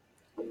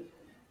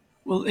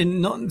 Well,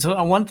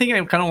 so one thing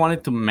I kind of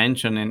wanted to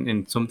mention,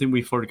 and something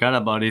we forgot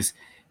about, is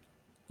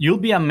you'll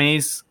be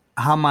amazed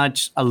how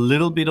much a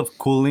little bit of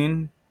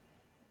cooling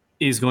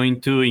is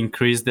going to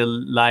increase the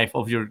life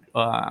of your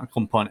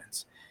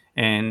components.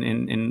 And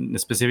in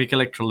specific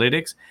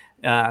electrolytics,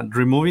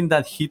 removing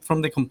that heat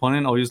from the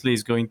component obviously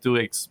is going to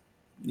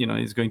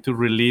is going to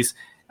release,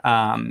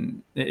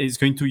 is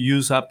going to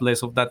use up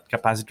less of that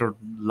capacitor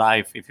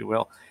life, if you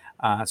will.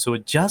 So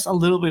just a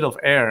little bit of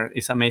air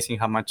is amazing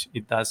how much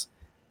it does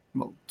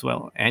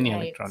to any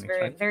electronics. It's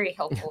very, right? very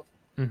helpful.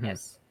 Mm-hmm.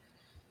 Yes.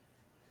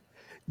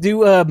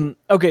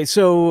 Okay,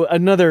 so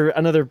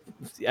another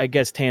I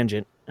guess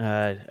tangent.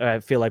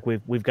 I feel like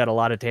we've got a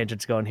lot of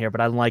tangents going here,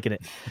 but I'm liking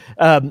it.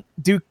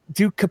 Do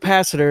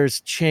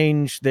capacitors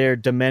change their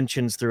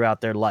dimensions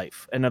throughout their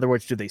life? In other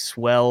words, do they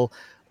swell,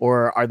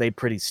 or are they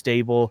pretty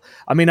stable?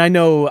 I mean, I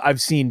know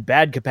I've seen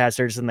bad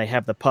capacitors and they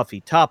have the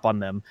puffy top on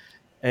them,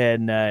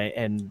 and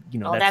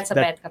that's a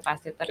bad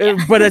capacitor.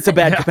 Yeah. But it's a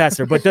bad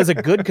capacitor. But does a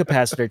good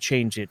capacitor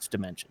change its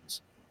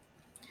dimensions?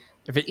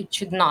 It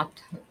should not.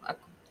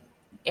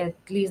 At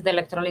least the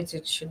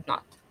electrolytic should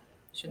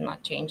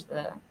not change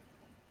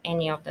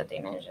any of the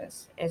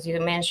dimensions. As you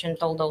mentioned,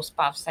 all those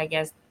puffs, I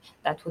guess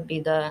that would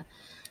be the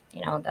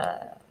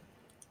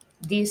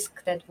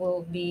disc that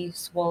will be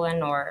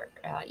swollen, or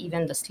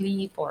even the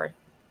sleeve, or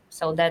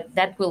so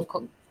that will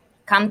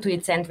come to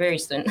its end very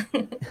soon.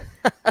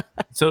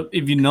 So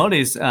if you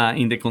notice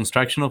in the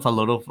construction of a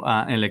lot of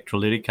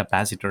electrolytic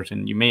capacitors,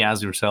 and you may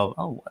ask yourself,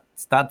 oh,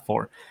 what's that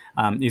for?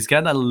 It's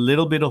got a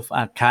little bit of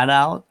a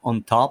cutout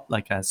on top,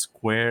 like a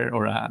square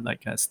or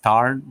like a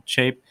star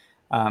shape.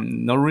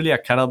 Not really a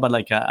cutout, but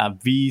like a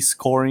V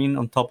scoring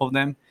on top of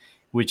them,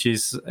 which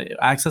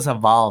acts as a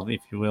valve,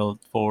 if you will,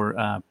 for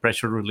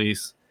pressure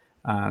release.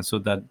 So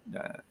that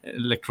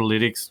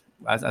electrolytics,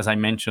 as I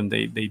mentioned,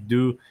 they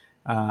do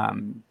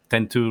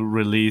tend to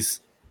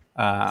release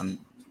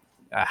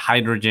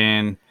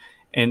hydrogen,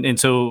 and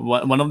so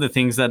one of the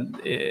things that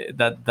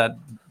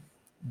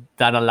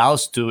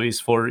allows to is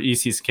for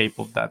easy escape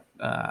of that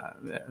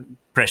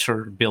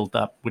pressure built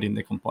up within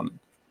the component.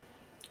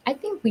 I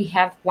think we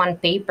have one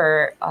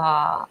paper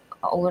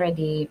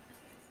already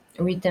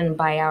written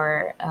by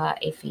our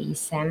FAE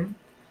SEM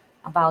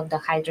about the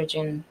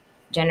hydrogen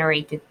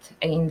generated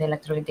in the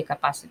electrolytic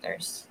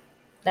capacitors.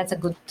 That's a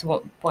good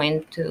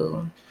point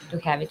to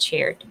have it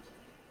shared.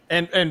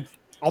 And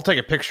I'll take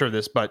a picture of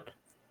this, but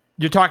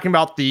you're talking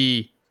about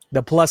the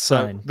plus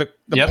sign.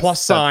 The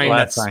plus sign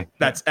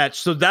that's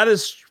etched. So that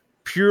is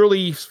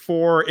purely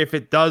for if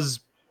it does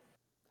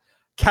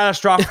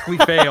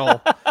catastrophically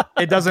fail,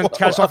 it doesn't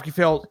catastrophically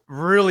fail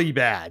really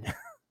bad.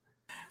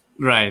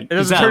 Right. It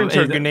doesn't turn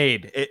into a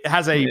grenade. It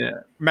has a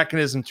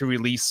mechanism to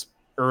release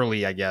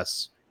early, I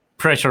guess.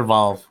 Pressure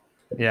valve.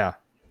 Yeah.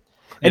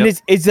 And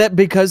is that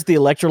because the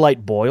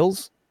electrolyte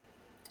boils?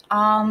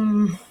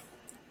 I'm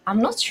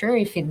not sure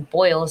if it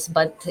boils,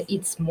 but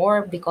it's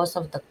more because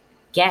of the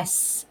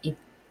gas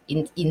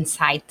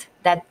inside.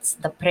 That's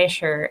the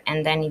pressure,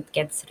 and then it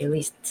gets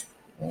released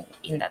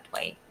in that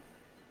way.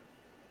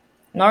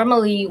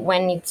 Normally,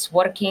 when it's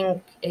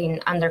working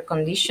under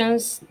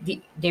conditions,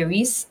 there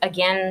is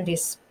again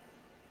this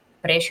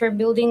pressure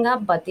building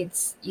up, but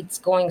it's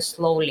going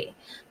slowly.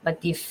 But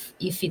if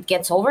it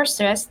gets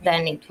overstressed,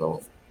 then it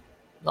will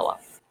blow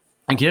up.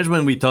 And here's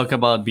when we talk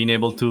about being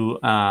able to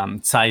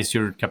size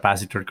your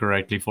capacitor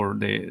correctly for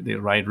the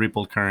right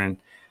ripple current,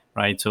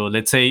 right? So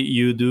let's say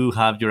you do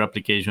have your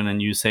application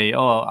and you say,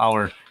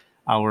 oh,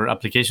 our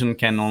application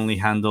can only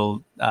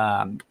handle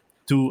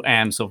 2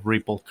 amps of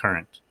ripple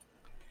current.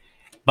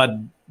 But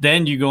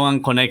then you go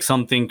and connect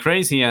something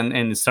crazy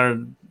and start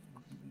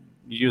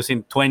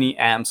using 20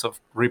 amps of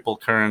ripple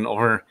current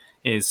over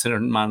a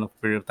certain amount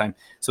of period of time.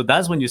 So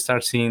that's when you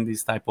start seeing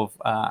these type of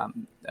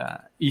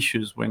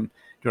issues, when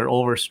you're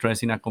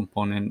overstressing a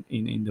component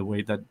in the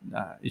way that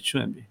it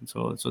shouldn't be.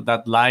 So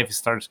that life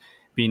starts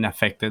being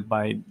affected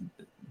by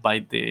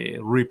the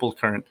ripple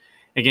current.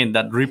 Again,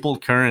 that ripple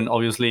current,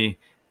 obviously,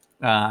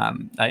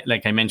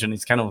 like I mentioned,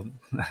 it's kind of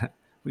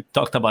we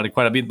talked about it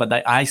quite a bit, but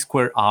the I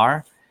square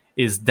R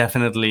is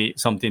definitely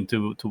something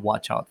to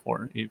watch out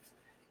for,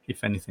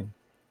 if anything.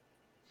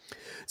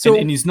 So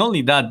and it's not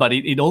only that, but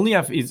it only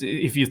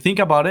if you think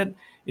about it,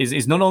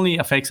 is not only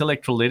affects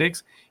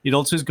electrolytics, it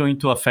also is going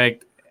to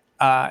affect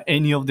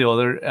any of the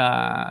other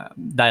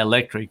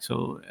dielectrics.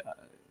 So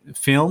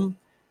film,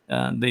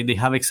 they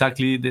have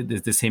exactly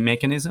the same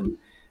mechanism,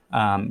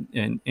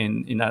 and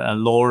in a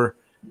lower,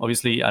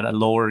 obviously at a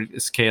lower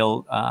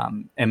scale,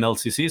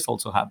 MLCCs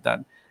also have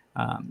that.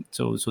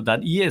 So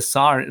that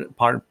ESR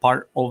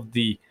part of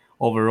the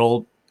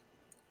overall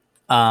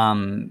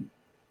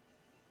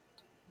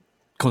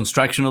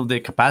construction of the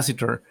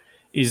capacitor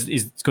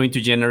is going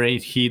to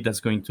generate heat that's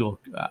going to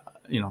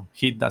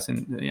heat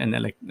doesn't,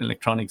 and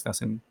electronics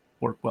doesn't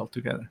work well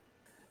together.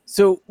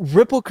 So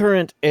ripple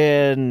current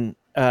and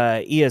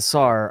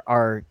ESR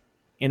are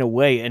in a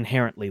way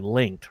inherently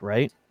linked,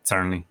 right?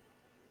 Certainly.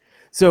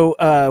 So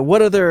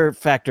what other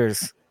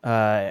factors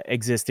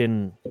exist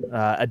in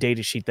a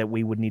data sheet that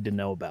we would need to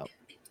know about?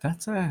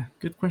 That's a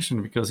good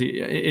question, because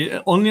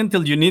only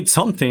until you need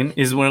something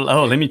is, well,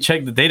 oh, let me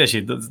check the data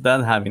sheet that's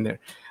having there.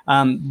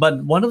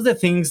 But one of the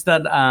things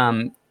that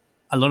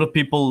a lot of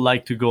people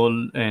like to go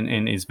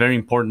and is very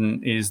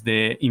important is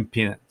the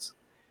impedance.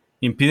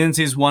 Impedance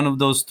is one of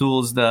those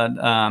tools that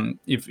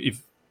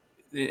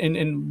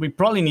and we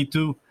probably need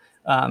to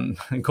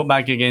go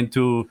back again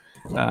to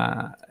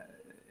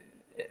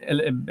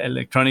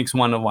electronics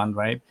 101,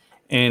 right?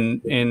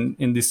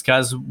 And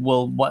discuss,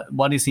 well,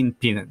 what is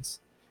impedance.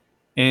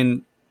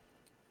 And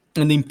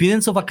the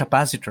impedance of a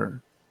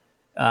capacitor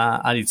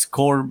at its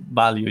core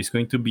value is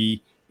going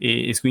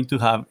to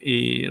have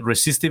a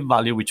resistive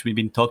value, which we've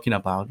been talking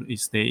about,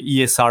 is the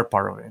ESR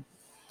part of it.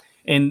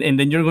 And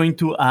then you're going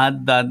to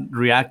add that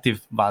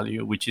reactive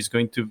value, which is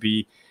going to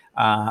be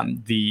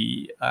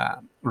the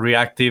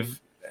reactive,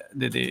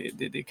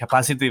 the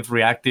capacitive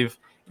reactive,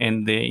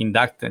 and the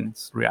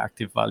inductance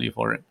reactive value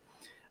for it.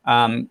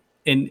 And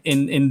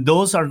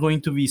those are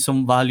going to be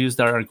some values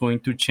that are going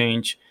to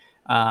change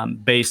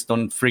based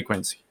on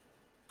frequency.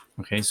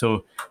 Okay,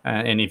 so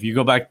and if you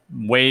go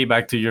way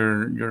back to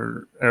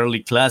your early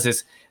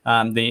classes,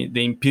 the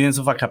impedance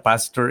of a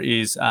capacitor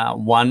is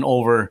 1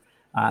 over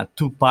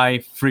 2 pi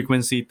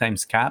frequency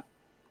times cap.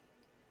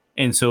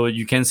 And so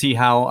you can see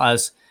how,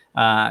 as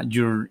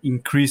you're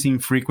increasing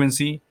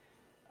frequency,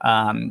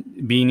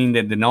 being in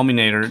the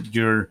denominator,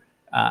 your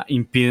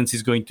impedance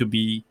is going to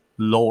be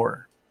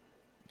lower.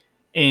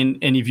 And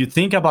if you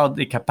think about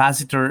the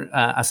capacitor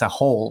as a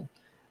whole,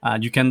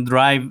 you can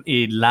drive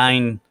a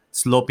line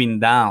sloping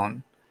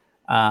down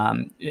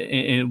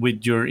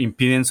with your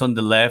impedance on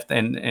the left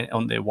and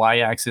on the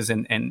y-axis,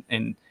 and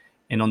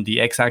on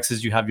the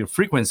x-axis you have your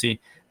frequency.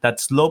 That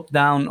slope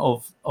down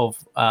of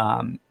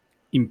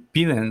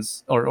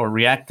impedance or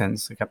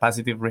reactance,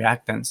 capacitive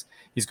reactance,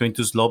 is going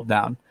to slope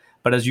down.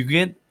 But as you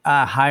get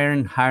higher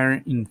and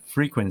higher in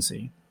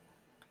frequency,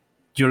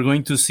 you're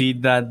going to see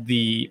that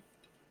the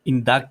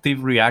inductive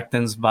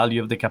reactance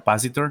value of the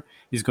capacitor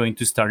is going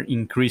to start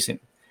increasing.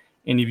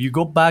 And if you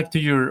go back to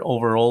your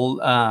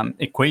overall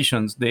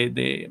equations,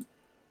 the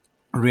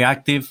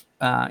reactive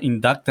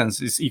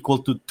inductance is equal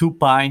to 2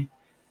 pi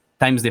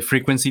times the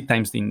frequency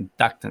times the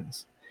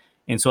inductance.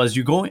 And so as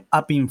you go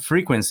up in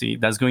frequency,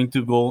 that's going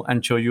to go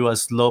and show you a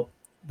slope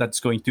that's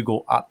going to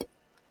go up.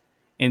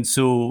 And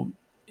so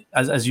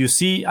as you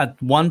see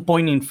at one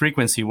point in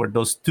frequency where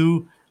those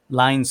two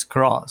lines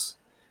cross,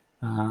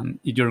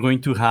 you're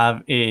going to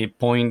have a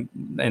point,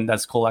 and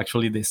that's called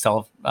actually the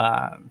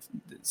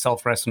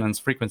self-resonance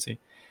frequency.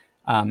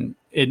 And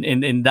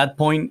that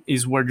point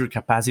is where your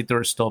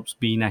capacitor stops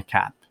being a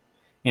cap.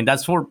 And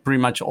that's for pretty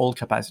much all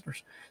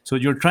capacitors. So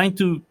you're trying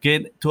to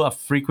get to a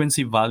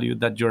frequency value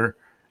that you're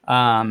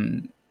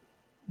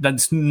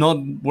that's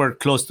nowhere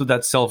close to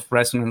that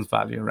self-resonance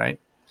value, right?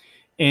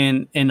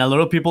 And a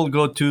lot of people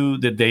go to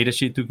the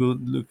datasheet to go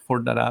look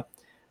for that up.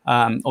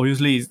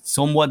 Obviously, it's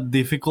somewhat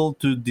difficult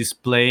to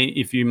display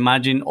if you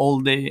imagine all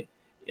the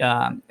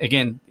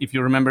again, if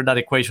you remember that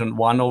equation,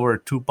 1 over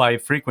 2 pi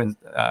frequency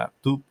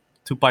 2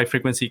 pi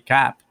frequency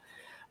cap.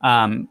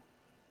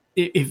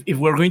 If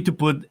we're going to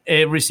put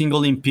every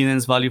single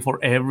impedance value for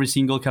every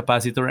single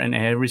capacitor and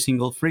every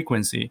single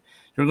frequency,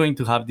 you're going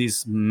to have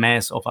this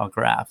mess of a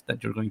graph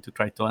that you're going to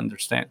try to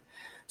understand.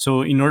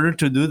 So in order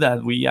to do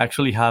that, we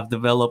actually have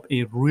developed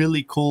a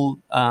really cool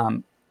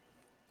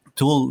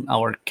tool.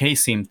 Our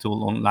KSIM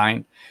tool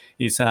online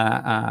is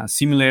a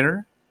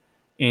simulator.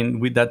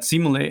 And with that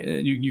simulator,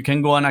 you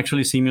can go and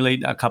actually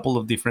simulate a couple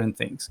of different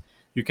things.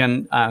 You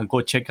can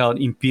go check out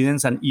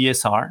impedance and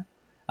ESR.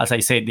 As I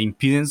said, the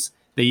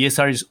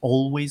ESR is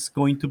always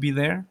going to be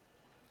there.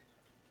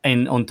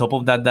 and on top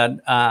of that, the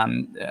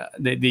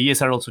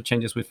ESR also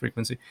changes with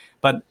frequency.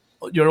 But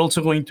you're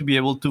also going to be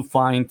able to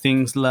find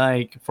things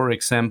like, for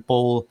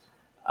example,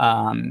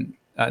 I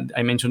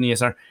mentioned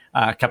ESR,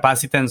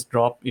 capacitance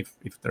drop if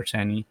there's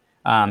any,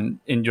 and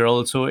you're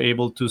also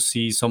able to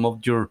see some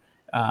of your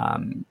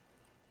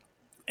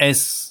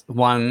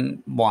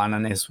S11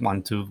 and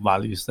S12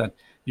 values that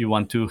you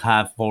want to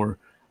have for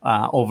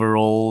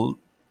overall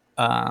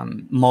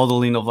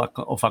modeling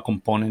of a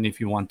component if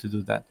you want to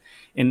do that.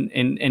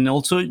 And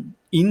also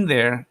in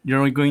there,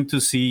 you're going to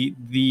see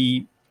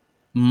the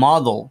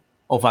model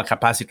of a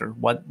capacitor,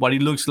 what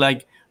it looks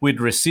like with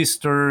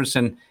resistors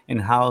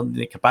and how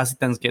the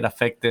capacitance get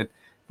affected.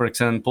 For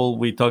example,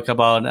 we talk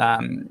about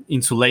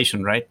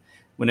insulation, right?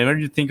 Whenever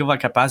you think of a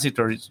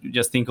capacitor, you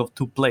just think of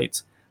two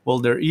plates. Well,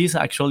 there is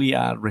actually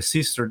a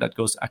resistor that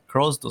goes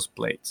across those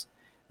plates,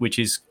 which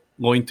is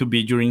going to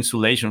be your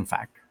insulation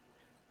factor.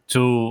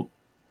 So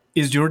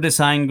is your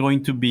design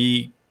going to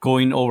be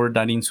going over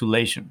that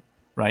insulation,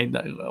 right?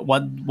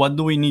 What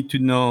do we need to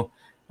know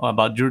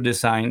about your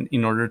design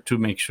in order to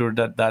make sure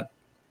that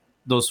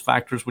those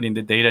factors within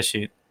the data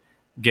sheet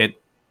get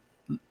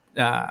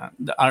are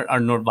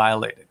not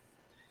violated?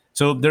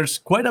 So there's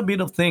quite a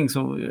bit of things.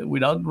 So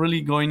without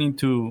really going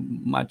into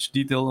much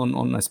detail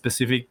on a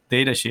specific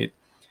data sheet,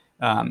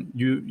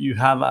 you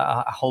have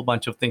a whole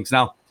bunch of things.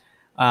 Now,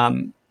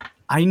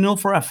 I know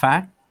for a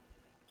fact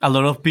a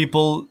lot of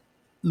people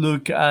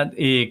look at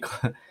a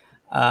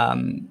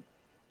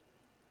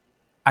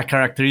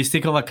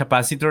characteristic of a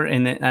capacitor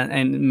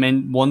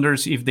and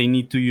wonders if they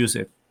need to use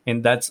it,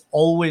 and that's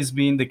always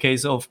been the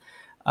case of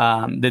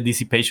the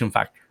dissipation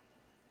factor.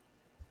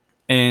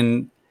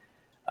 And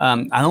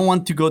I don't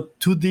want to go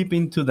too deep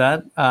into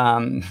that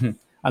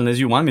unless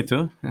you want me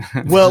to.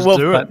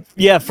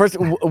 Yeah. First,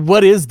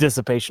 what is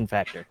dissipation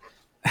factor?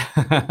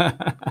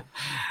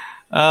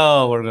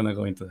 Oh, we're gonna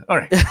go into that. All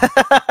right.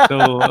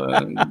 So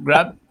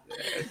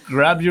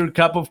grab your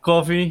cup of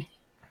coffee,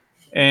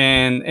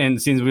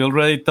 and since we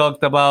already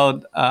talked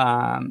about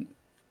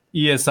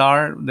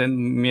ESR,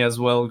 then may as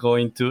well go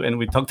into, and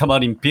we talked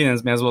about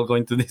impedance, may as well go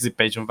into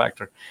dissipation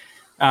factor.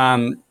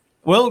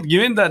 Well,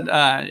 given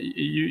that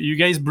you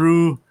guys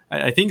brew,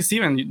 I think,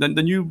 Steven,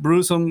 then you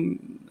brew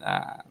some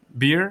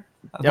beer?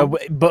 Yeah,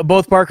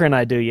 both Parker and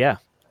I do, yeah.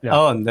 Yeah.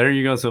 Oh, and there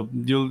you go. So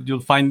you'll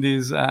find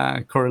this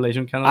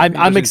correlation kind of.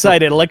 I'm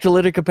excited.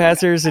 Electrolytic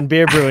capacitors and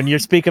beer brewing. You're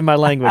speaking my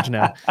language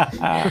now.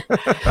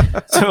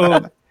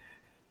 So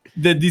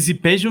the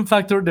dissipation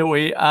factor, the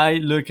way I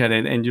look at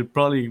it, and you'll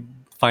probably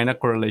find a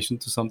correlation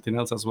to something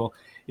else as well,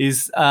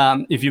 is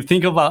if you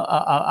think of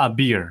a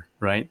beer,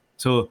 right?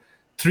 So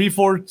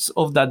 3/4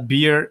 of that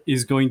beer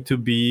is going to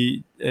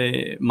be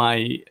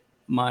my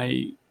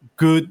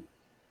good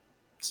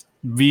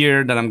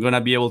beer that I'm going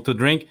to be able to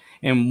drink,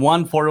 and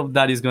 1/4 of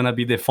that is going to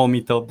be the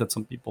foamy top that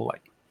some people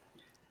like.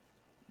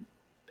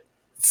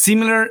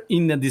 Similar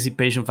in the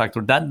dissipation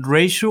factor, that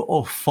ratio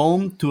of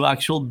foam to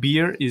actual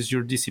beer is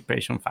your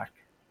dissipation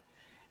factor.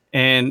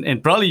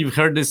 And probably you've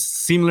heard this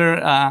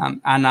similar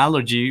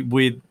analogy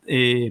with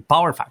a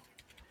power factor.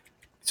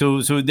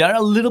 So they are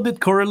a little bit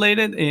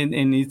correlated,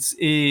 and it's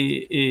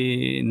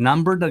a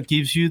number that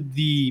gives you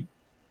the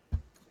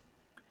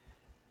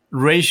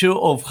ratio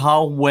of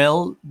how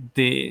well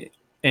the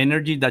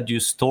energy that you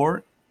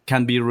store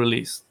can be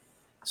released.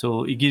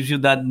 So it gives you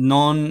that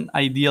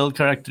non-ideal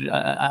character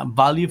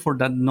value for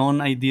that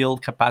non-ideal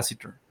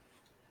capacitor,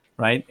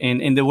 right?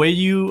 And the way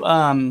you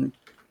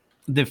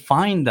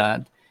define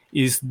that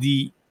is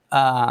the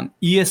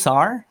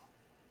ESR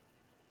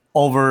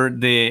over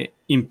the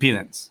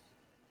impedance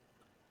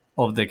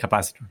of the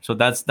capacitor. So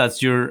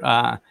that's your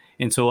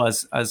and so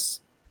as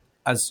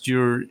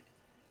your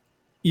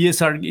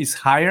ESR is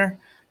higher,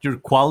 your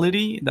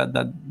quality, that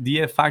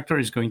DF factor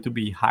is going to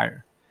be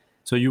higher.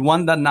 So you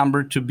want that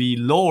number to be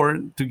lower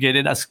to get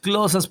it as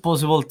close as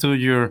possible to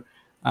your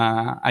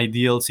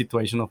ideal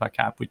situation of a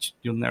cap, which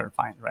you'll never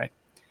find, right?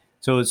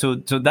 So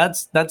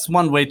that's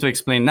one way to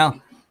explain.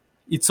 Now,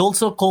 it's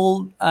also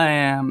called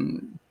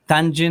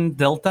tangent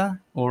delta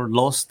or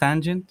loss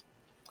tangent,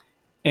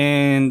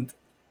 and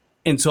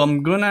so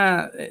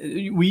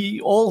we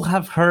all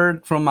have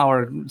heard from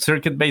our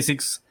circuit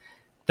basics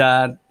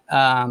that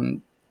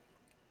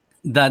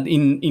that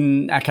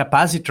in a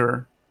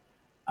capacitor,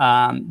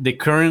 the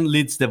current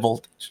leads the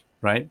voltage,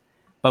 right?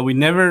 But we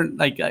never,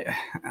 like,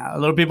 a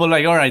lot of people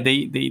all right,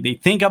 they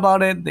think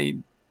about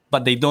it,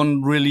 but they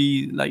don't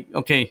really, like,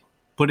 okay,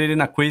 put it in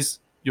a quiz,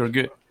 you're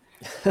good.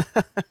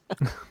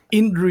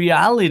 In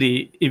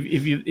reality,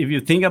 if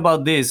you think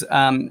about this,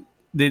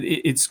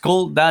 it's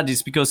called that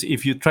is because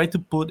if you try to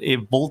put a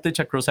voltage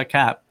across a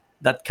cap,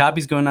 that cap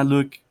is going to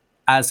look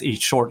as a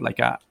short, like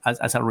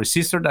as a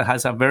resistor that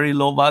has a very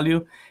low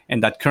value,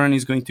 and that current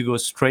is going to go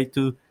straight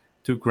to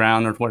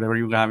ground or whatever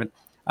you have it.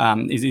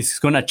 It's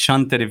going to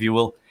shunt it, if you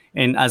will.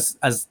 And as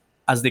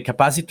the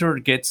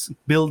capacitor gets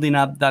building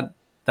up that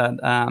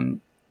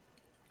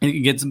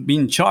it gets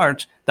being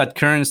charged, that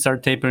current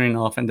start tapering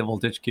off and the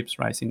voltage keeps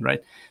rising,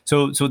 right?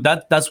 So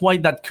that's why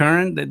that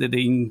current,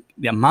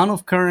 the amount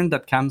of current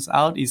that comes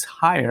out is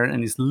higher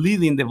and is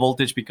leading the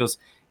voltage, because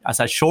as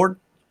a short,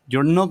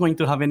 you're not going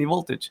to have any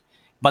voltage,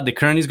 but the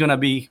current is going to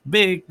be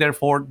big,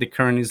 therefore the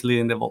current is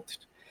leading the voltage.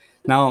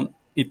 Now,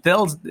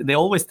 they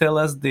always tell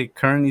us the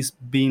current is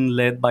being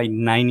led by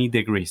 90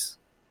 degrees,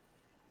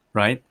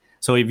 right?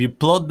 So if you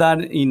plot that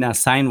in a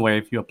sine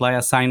wave, you apply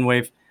a sine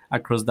wave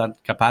across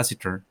that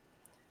capacitor,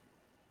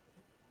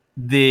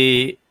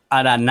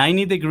 at a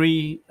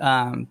 90-degree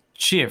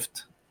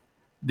shift,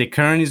 the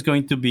current is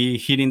going to be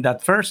hitting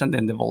that first and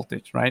then the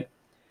voltage, right?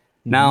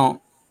 Mm-hmm.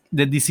 Now,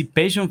 the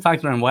dissipation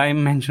factor, and why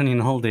I'm mentioning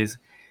all this,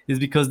 is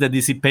because the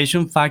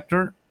dissipation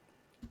factor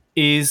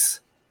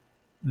is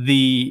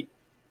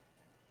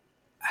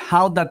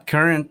how that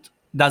current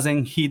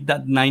doesn't hit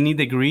that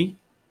 90-degree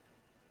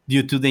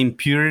due to the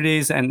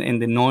impurities and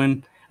the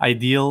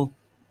non-ideal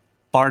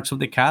parts of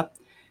the cap,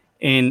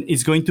 and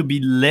it's going to be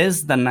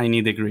less than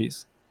 90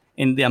 degrees.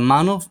 And the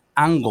amount of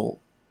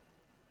angle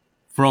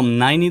from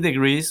 90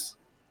 degrees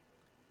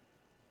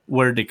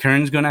where the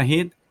current is going to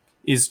hit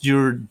is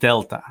your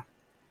delta.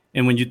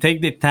 And when you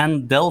take the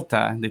tan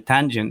delta, the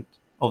tangent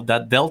of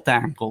that delta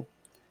angle,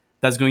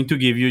 that's going to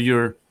give you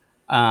your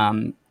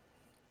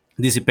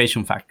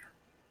dissipation factor.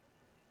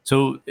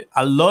 So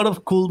a lot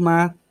of cool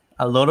math,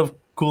 a lot of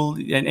cool,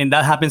 and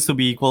that happens to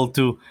be equal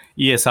to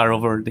ESR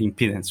over the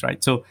impedance,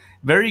 right? So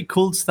very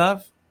cool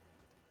stuff.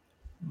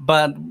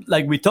 But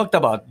like we talked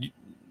about,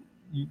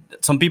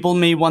 some people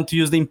may want to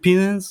use the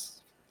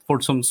impedance for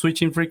some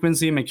switching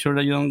frequency, make sure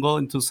that you don't go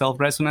into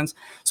self-resonance.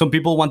 Some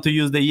people want to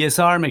use the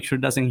ESR, make sure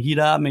it doesn't heat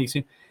up,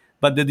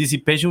 but the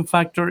dissipation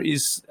factor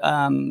is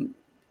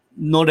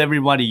not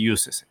everybody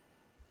uses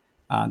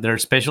it. There are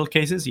special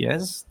cases,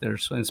 yes.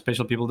 There's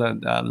special people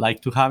that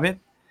like to have it,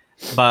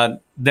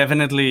 but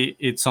definitely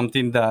it's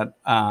something that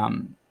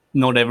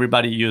not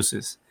everybody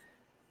uses.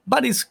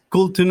 But it's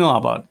cool to know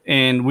about,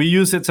 and we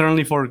use it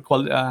certainly for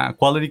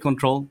quality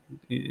control.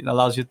 It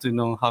allows you to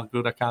know how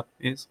good a cap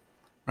is,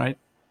 right?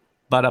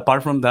 But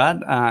apart from that,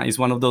 it's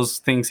one of those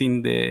things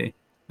in the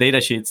data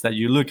sheets that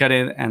you look at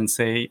it and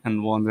say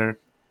and wonder,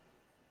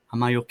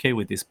 am I okay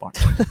with this part?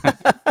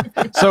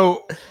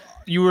 So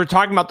you were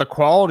talking about the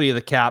quality of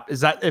the cap.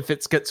 Is that if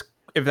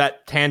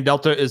that tan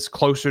delta is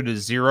closer to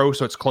 0,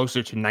 so it's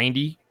closer to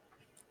 90?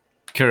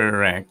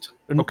 Correct.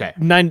 Okay.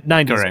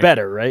 90 is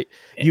better, right?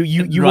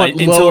 You right.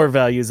 want lower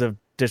values of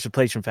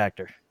dissipation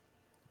factor.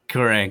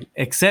 Correct.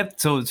 Except,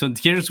 so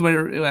here's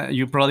where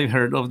you probably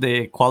heard of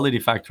the quality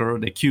factor, or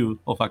the Q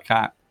of a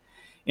cap.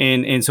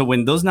 And so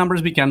when those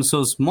numbers become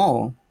so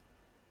small,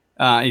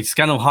 it's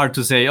kind of hard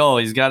to say, oh,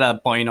 it's got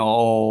a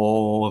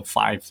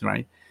 0.05,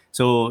 right?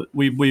 So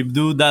we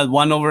do that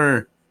 1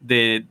 over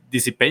the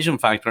dissipation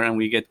factor and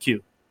we get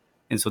Q.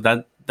 And so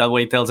that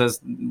way tells us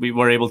we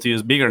were able to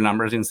use bigger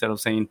numbers instead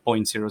of saying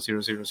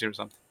 0.0000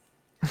 something.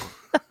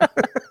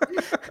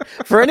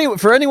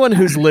 For anyone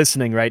who's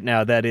listening right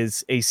now that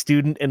is a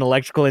student in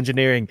electrical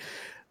engineering,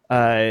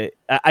 I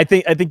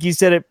think you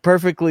said it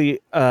perfectly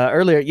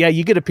earlier. Yeah,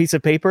 you get a piece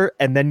of paper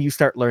and then you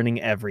start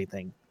learning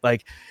everything.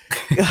 Like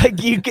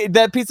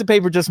that piece of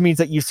paper just means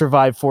that you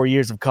survived 4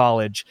 years of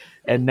college,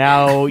 and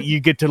now you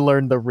get to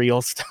learn the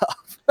real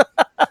stuff.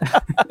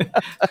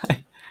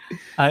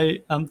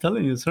 I'm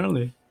telling you,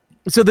 certainly.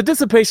 So the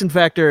dissipation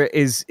factor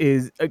is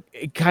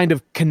it kind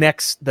of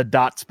connects the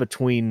dots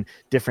between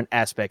different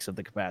aspects of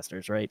the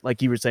capacitors, right?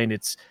 Like you were saying,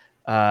 it's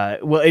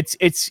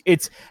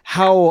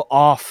how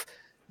off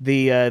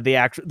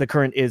the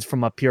current is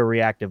from a pure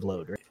reactive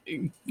load,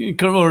 right?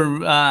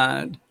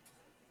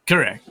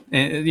 Correct.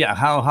 Yeah,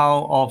 how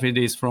off it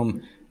is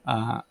from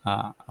a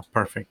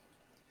perfect.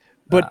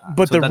 But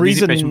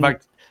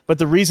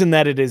the reason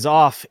that it is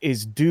off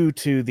is due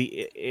to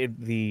the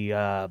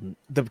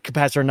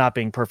capacitor not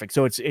being perfect.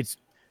 So it's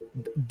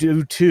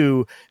due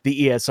to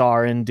the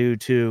ESR and due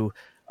to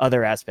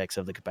other aspects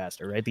of the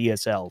capacitor, right? The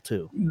ESL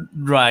too.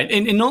 Right,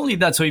 and not only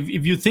that. So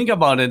if you think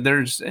about it,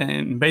 there's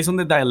based on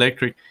the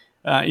dielectric,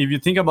 if you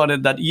think about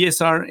it, that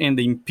ESR and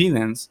the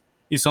impedance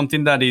is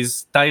something that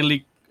is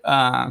tightly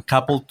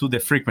coupled to the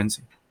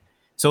frequency.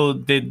 So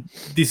the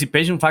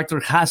dissipation factor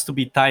has to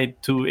be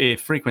tied to a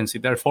frequency.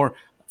 Therefore,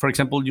 for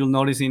example, you'll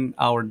notice in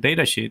our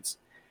data sheets,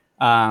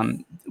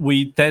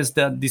 we test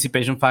the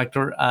dissipation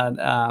factor at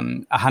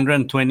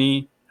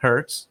 120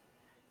 hertz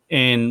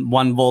and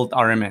 1 volt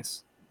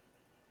RMS.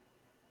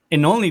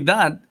 And only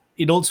that,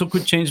 it also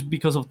could change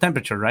because of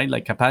temperature, right?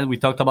 Like we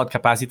talked about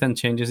capacitance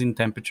changes in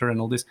temperature and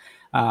all this.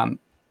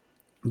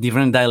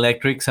 Different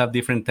dielectrics have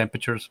different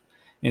temperatures.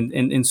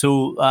 And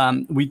so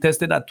we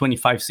tested at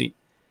 25C.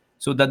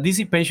 So the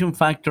dissipation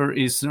factor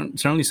is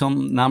certainly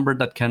some number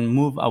that can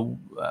move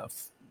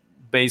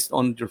based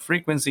on your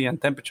frequency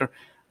and temperature.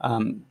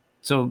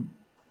 So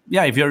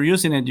yeah, if you're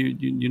using it,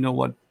 you know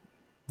what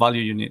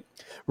value you need.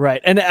 Right.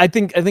 And I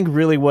think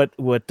really what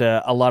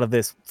a lot of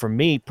this for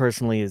me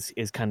personally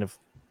is kind of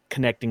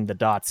connecting the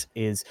dots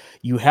is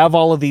you have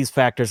all of these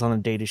factors on a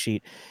data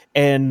sheet,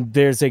 and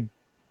there's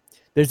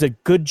there's a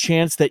good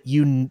chance that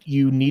you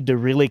need to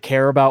really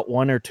care about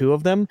one or two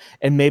of them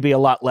and maybe a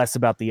lot less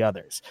about the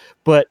others.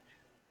 But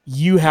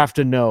you have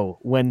to know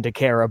when to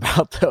care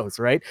about those,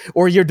 right?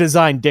 Or your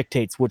design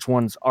dictates which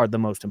ones are the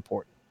most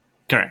important.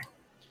 Correct.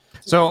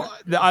 So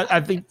I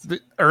think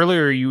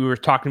earlier you were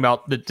talking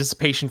about the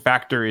dissipation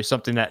factor is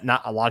something that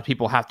not a lot of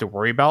people have to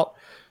worry about.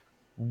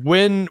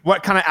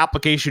 What kind of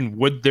application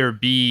would there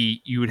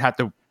be you would have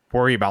to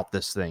worry about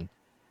this thing?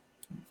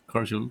 Of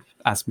course, you'll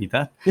ask me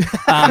that.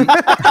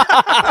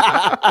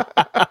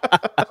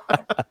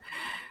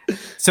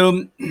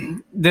 So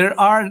there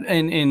are,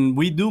 and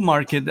we do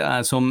market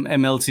some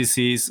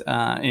MLCCs,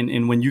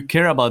 and when you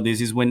care about this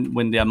is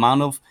when the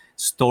amount of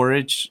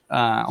storage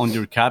on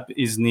your cap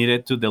is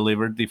needed to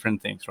deliver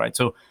different things, right?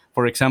 So,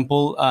 for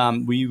example,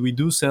 we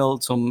do sell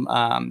some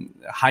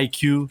high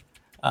Q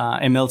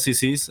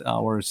MLCCs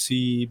or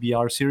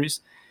CBR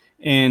series,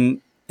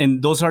 and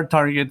those are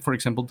targeted, for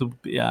example,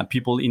 to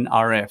people in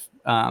RF.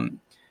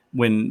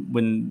 When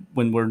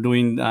we're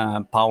doing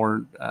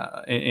power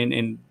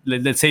and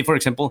let's say, for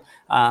example,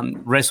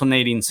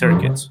 resonating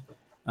circuits,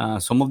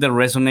 some of the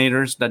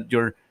resonators that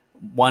you're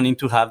wanting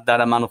to have that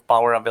amount of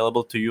power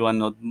available to you and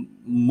not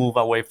move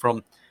away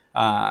from,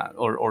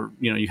 or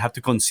you have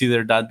to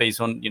consider that based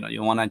on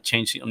you want to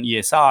change on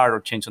ESR or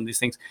change on these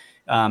things.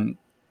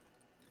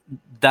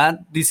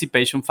 That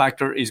dissipation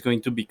factor is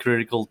going to be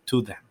critical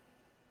to them.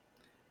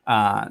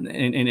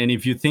 And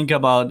if you think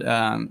about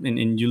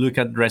and you look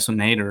at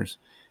resonators,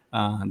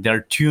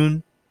 they're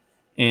tuned,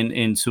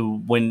 and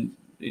so when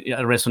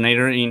a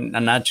resonator in a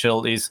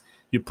nutshell is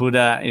you put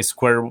a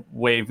square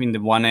wave in the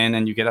one end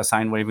and you get a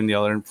sine wave in the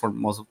other for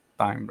most of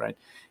the time, right?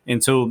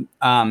 And so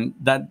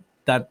that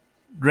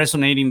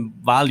resonating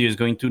value is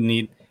going to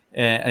need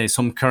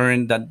some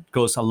current that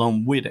goes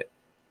along with it,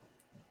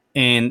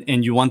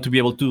 and you want to be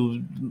able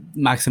to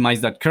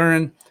maximize that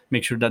current,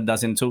 make sure that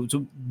doesn't. So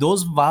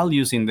those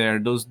values in there,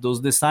 those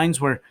designs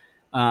where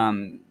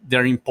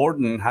they're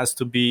important, has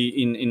to be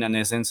in an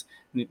essence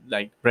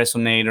like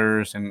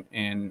resonators and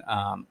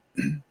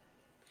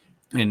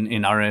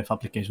in RF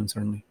applications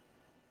certainly.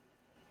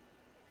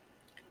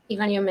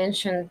 Even you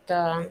mentioned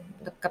the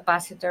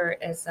capacitor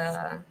as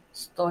a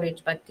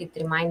storage, but it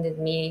reminded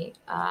me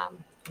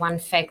one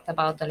fact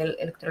about the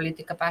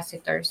electrolytic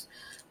capacitors.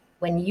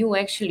 When you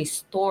actually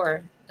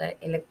store the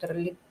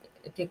electrolytic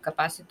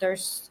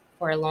capacitors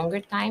for a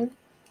longer time,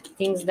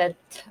 things that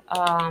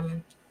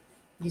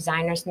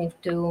designers need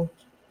to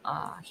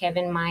have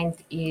in mind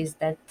is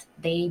that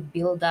they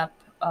build up,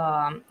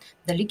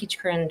 the leakage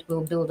current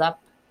will build up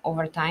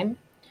over time,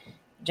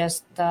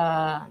 just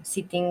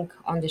sitting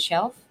on the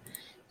shelf.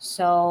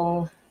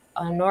 So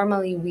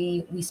normally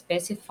we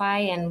specify,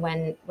 and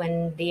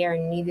when they are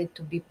needed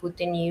to be put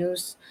in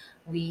use,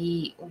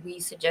 we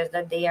suggest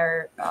that they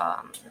are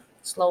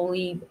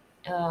slowly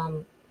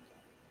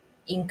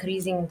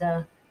increasing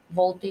the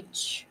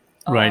voltage.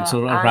 Right,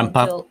 so a ramp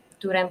up.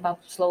 To ramp up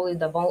slowly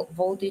the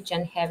voltage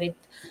and have it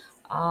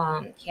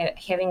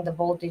having the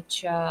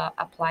voltage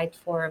applied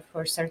for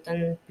a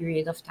certain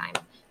period of time.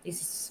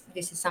 This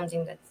is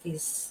something that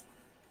is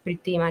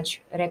pretty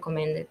much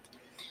recommended.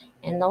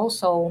 And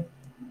also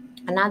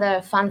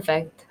another fun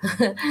fact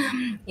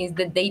is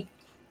that they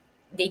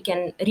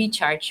can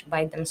recharge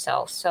by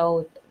themselves.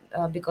 So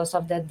because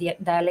of the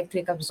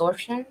dielectric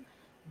absorption,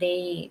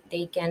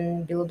 they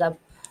can build up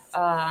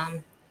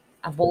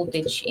a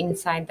voltage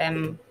inside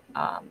them,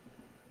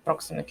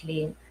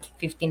 approximately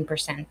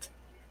 15%.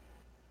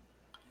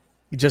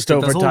 Just So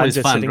over that's time, always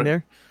just fun, sitting right?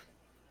 there.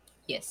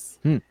 Yes.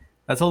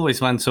 That's always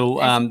fun. So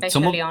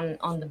Especially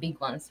on the big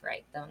ones,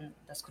 right? The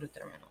screw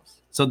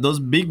terminals. So those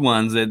big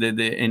ones,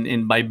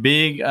 and by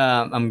big,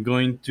 I'm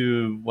going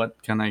to,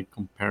 what can I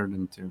compare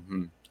them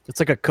to? It's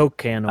like a Coke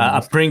can.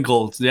 A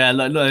Pringles, yeah,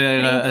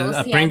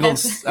 a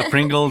Pringles, a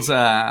Pringles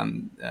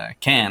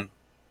can,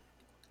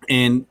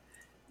 and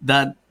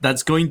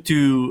that's going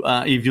to,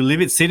 if you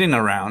leave it sitting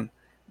around,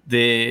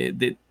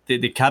 the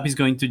cap is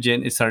going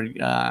to start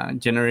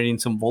generating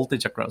some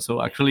voltage across.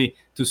 So actually,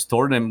 to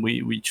store them,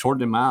 we short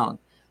them out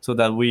so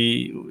that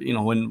we,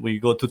 when we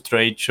go to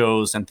trade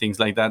shows and things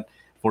like that,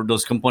 for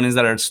those components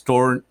that are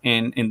stored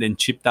and then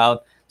shipped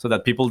out, so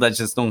that people that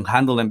just don't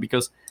handle them,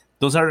 because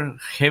those are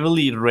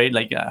heavily rated,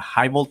 like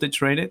high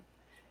voltage rated.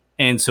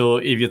 And so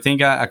if you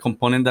think a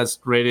component that's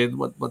rated,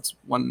 what's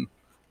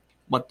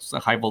a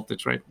high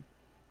voltage rate?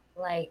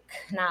 Like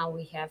now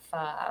we have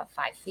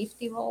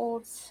 550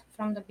 volts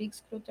from the big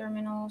screw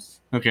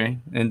terminals. Okay,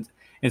 and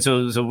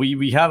so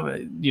we have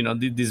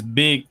this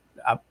big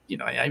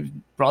I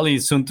probably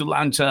soon to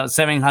launch a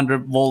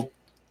 700 volt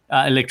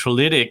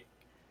electrolytic.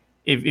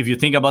 If you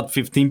think about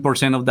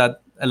 15% of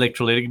that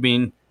electrolytic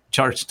being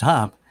charged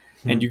up,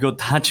 and you go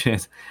touch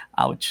it,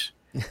 ouch,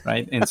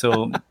 right? And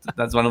so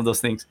that's one of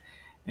those things.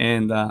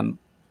 And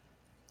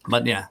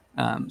but yeah.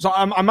 So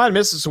I might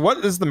miss it. So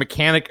what is the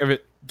mechanic of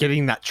it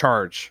getting that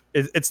charge?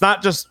 It's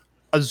not just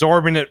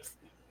absorbing it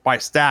by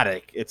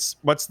static. It's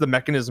what's the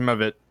mechanism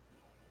of it?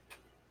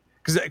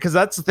 Because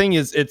that's the thing,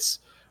 is it's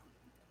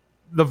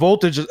the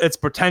voltage, its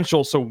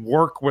potential, so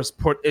work was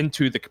put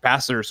into the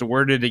capacitor. So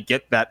where did it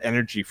get that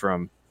energy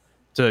from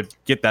to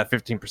get that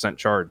 15%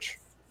 charge?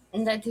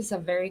 That is a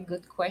very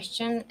good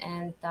question,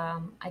 and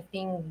I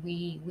think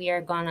we are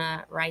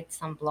gonna write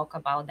some blog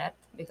about that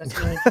because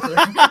we need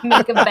to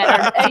make a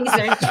better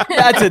research.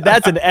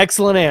 That's an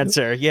excellent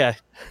answer. Yeah,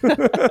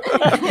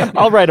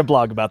 I'll write a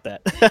blog about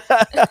that.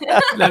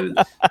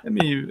 Let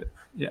me,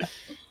 yeah.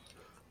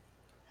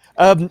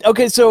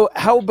 Okay, so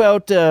how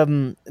about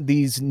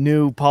these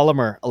new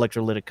polymer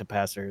electrolytic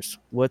capacitors?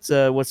 What's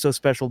so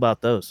special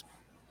about those?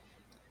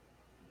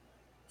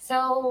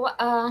 So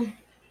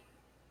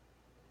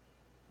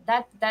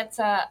that's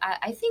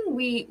I think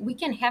we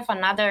can have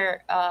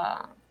another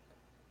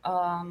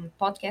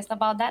podcast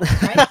about that,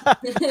 right?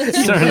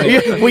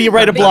 Certainly. Will you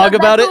write a blog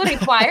about that it? will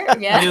require,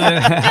 yeah. No.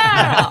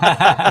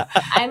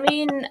 I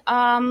mean,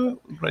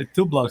 Write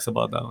 2 blogs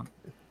about that one.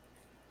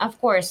 of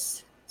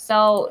course.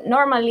 So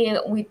normally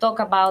we talk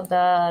about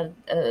the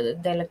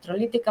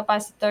electrolytic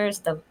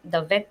capacitors,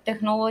 the VET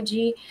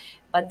technology,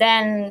 but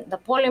then the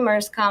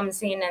polymers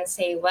comes in and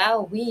say,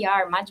 well, we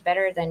are much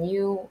better than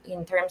you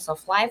in terms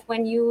of life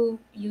when you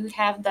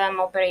have them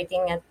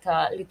operating at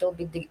a little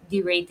bit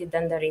derated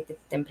than the rated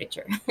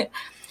temperature.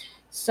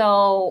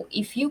 So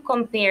if you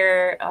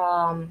compare,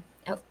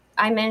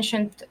 I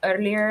mentioned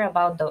earlier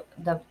about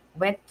the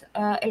wet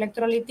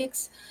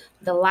electrolytics,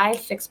 the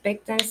life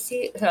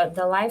expectancy,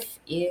 the life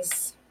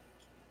is,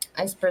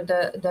 as per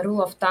the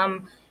rule of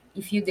thumb,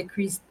 if you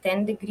decrease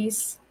 10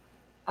 degrees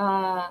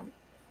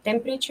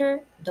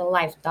temperature, the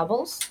life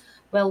doubles.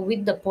 Well,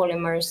 with the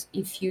polymers,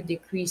 if you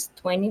decrease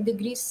 20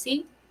 degrees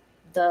C,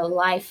 the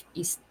life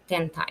is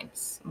 10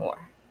 times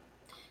more.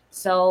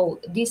 So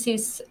this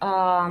is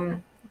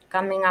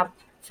coming up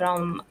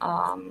from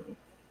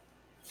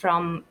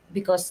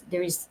because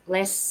there is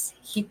less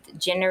heat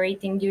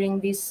generating during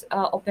these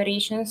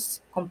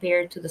operations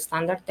compared to the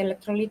standard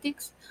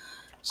electrolytics.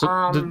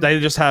 So they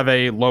just have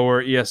a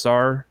lower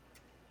ESR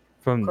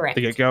from Correct.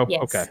 the get-go?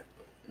 Yes. Okay.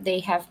 They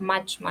have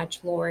much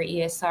lower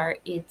ESR.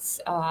 It's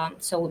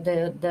so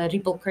the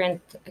ripple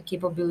current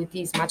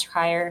capability is much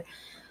higher.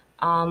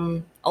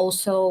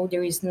 Also,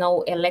 there is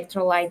no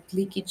electrolyte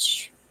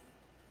leakage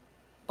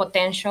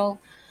potential.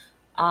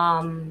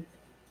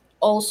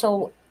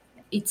 Also,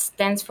 it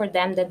stands for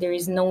them that there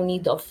is no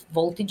need of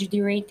voltage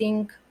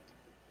derating.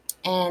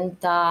 And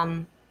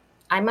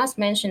I must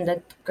mention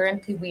that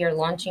currently we are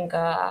launching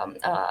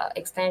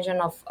extension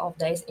of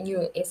the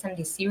new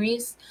SMD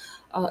series.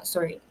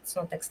 Sorry, it's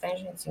not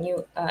extension, it's a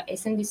new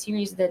SMD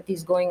series that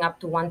is going up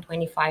to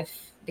 125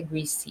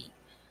 degrees C,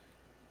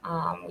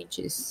 which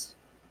is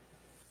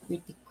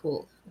pretty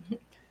cool.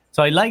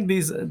 So I like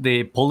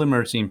the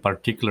polymers in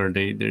particular.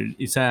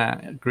 It's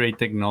a great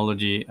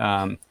technology.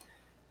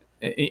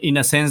 In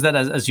a sense that,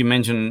 as you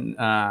mentioned,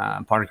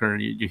 Parker,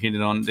 you hit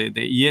it on, the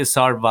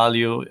ESR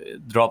value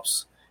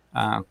drops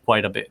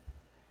quite a bit.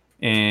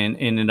 And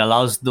it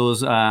allows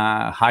those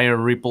higher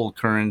ripple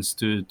currents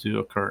to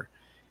occur.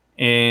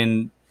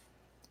 And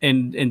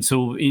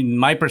so in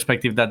my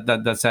perspective,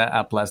 that's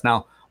a plus.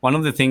 Now, one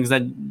of the things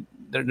that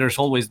there's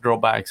always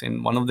drawbacks,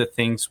 and one of the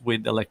things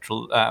with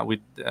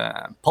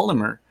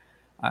polymer,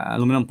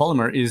 aluminum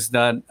polymer, is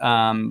that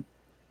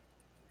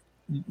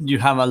you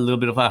have a little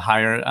bit of a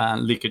higher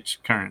leakage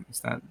current.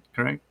 Is that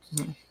correct?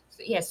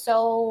 Yes.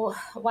 So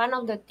one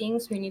of the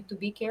things we need to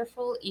be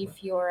careful,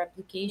 if your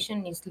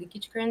application is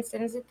leakage current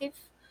sensitive,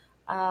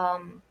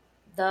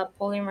 the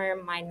polymer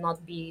might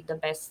not be the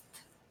best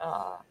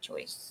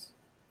choice.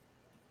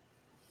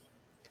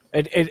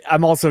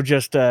 I'm also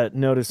just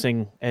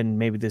noticing, and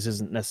maybe this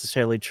isn't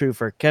necessarily true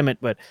for KEMET,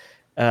 but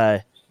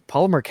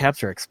polymer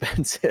caps are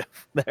expensive.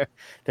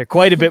 They're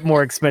quite a bit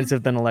more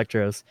expensive than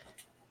electrodes.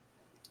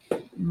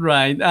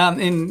 Right,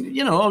 and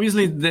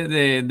obviously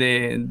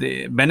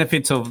the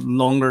benefits of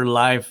longer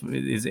life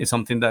is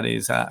something that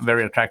is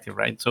very attractive,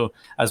 right? So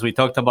as we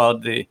talked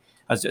about, it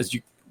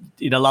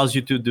allows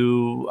you to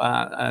do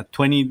a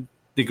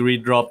 20-degree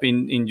drop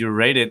in your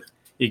rated.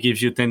 It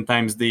gives you 10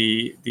 times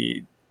the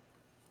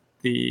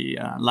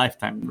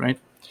lifetime, right?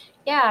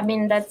 Yeah, I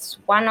mean, that's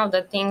one of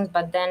the things.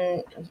 But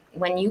then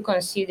when you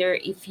consider,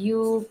 if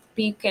you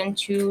pick and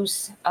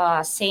choose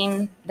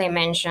same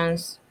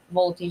dimensions,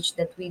 voltage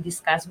that we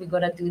discussed, we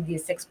gotta do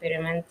this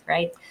experiment,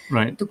 right?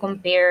 Right. To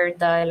compare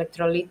the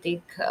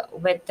electrolytic,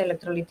 wet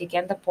electrolytic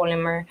and the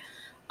polymer.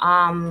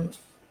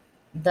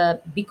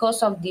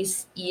 Because of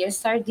this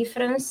ESR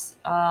difference,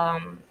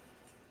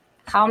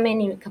 how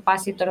many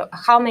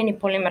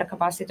polymer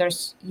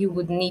capacitors you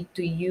would need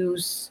to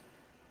use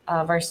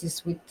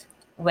versus with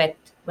wet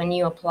when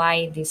you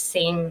apply the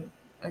same,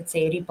 let's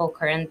say, ripple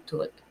current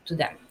to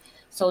them.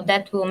 So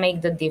that will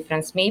make the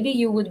difference. Maybe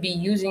you would be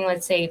using,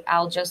 let's say,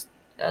 I'll just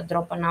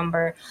drop a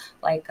number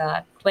like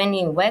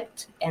 20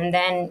 wet, and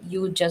then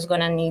you just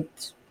gonna need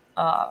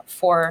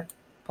 4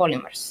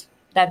 polymers.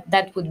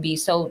 That would be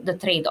so the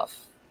trade-off.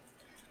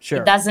 Sure.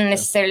 It doesn't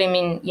necessarily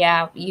mean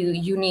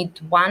you need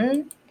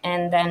one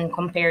and then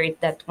compare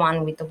it that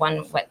one with the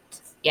one wet.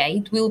 Yeah,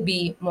 it will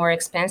be more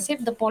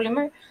expensive, the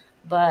polymer,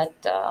 but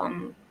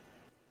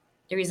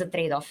there is a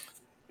trade-off.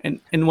 And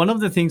one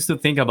of the things to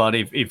think about,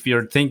 if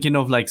you're thinking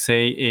of, like,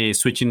 say, a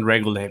switching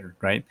regulator,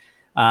 right?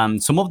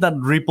 Some of that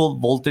ripple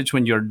voltage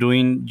when you're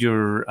doing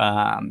your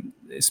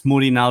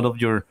smoothing out of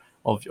your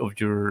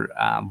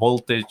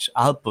voltage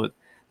output,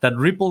 that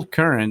ripple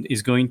current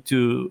is going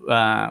to,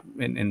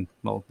 and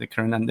well, the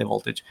current and the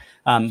voltage,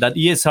 that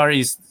ESR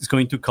is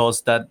going to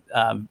cause that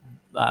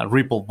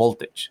ripple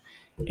voltage.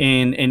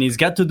 And it's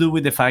got to do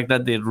with the fact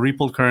that the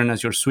ripple current,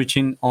 as you're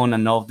switching on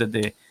and off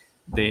the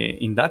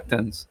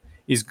inductance,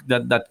 is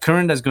that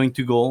current is going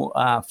to go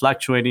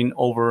fluctuating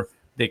over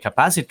the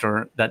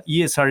capacitor. That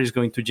ESR is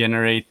going to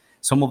generate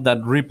some of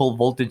that ripple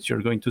voltage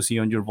you're going to see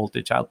on your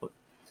voltage output.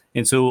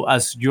 And so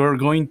as you're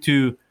going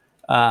to,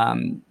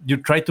 you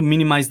try to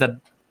minimize that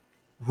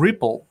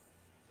ripple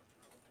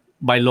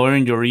by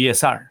lowering your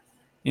ESR.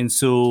 And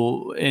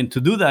to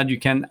do that, you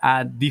can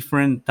add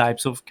different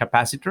types of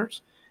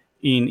capacitors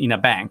in a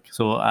bank.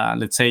 So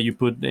let's say you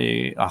put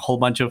a whole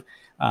bunch of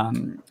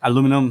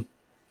aluminum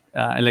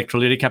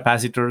electrolytic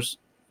capacitors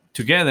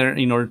together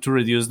in order to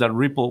reduce that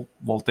ripple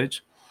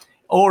voltage.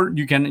 Or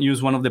you can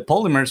use one of the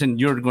polymers, and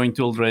you're going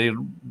to already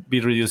be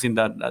reducing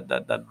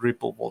that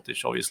ripple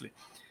voltage, obviously.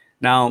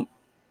 Now,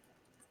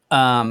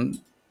 one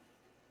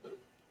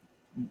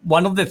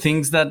of the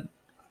things that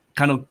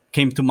kind of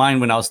came to mind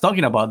when I was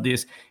talking about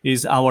this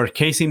is our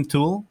KSIM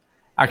tool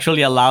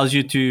actually allows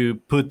you to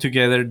put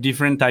together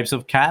different types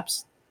of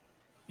caps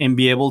and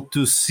be able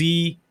to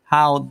see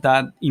how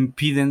that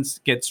impedance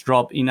gets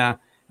dropped in a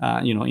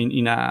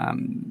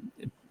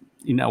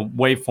in a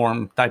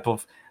waveform type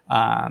of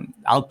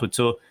output.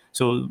 So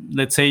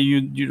let's say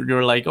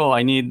you're like, oh,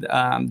 I need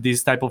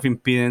this type of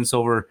impedance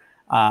over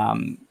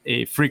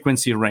a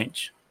frequency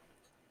range.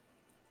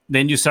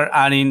 Then you start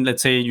adding,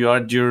 let's say you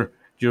add your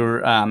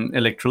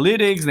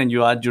electrolytics, then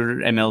you add your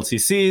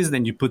MLCCs,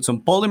 then you put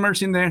some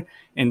polymers in there,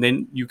 and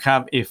then you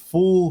have a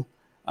full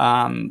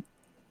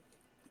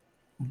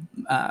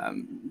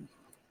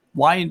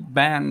wide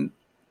band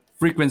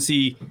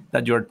frequency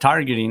that you're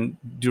targeting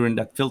during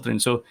that filtering.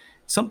 So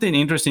something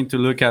interesting to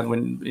look at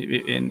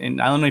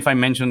and I don't know if I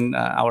mentioned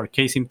our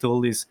KSIM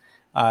tool is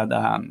at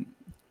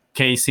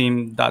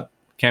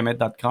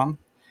ksim.kemet.com.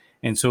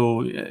 And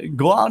so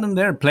go out in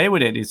there, play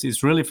with it.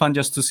 It's really fun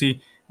just to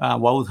see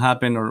what would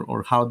happen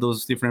or how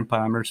those different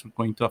parameters are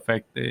going to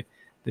affect the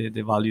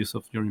values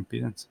of your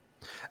impedance.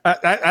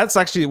 That's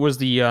actually was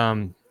the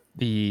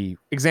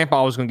example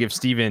I was going to give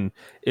Steven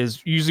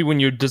is usually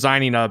when you're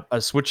designing a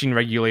switching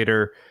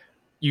regulator,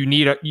 you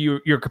need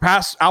your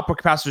output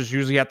capacitors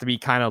usually have to be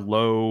kind of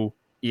low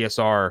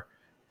ESR,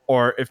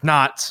 or if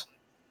not,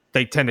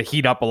 they tend to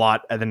heat up a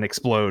lot and then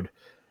explode.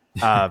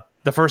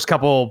 The first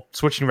couple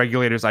switching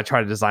regulators I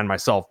tried to design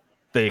myself,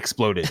 they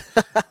exploded.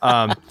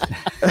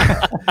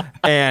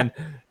 And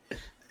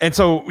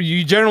so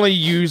you generally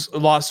use a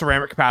lot of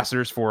ceramic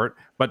capacitors for it,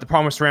 but the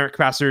problem with ceramic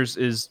capacitors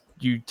is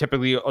you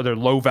typically they're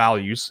low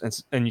values,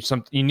 and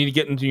you need to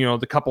get into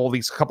the couple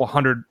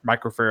hundred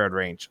microfarad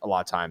range a lot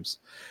of times,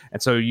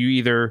 and so you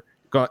either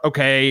go,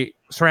 okay,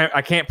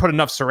 I can't put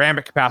enough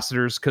ceramic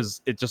capacitors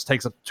because it just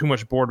takes up too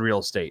much board real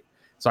estate,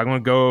 so I'm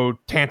going to go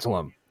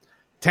tantalum.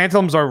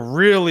 Tantalums are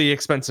really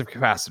expensive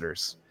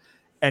capacitors,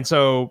 and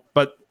so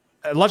but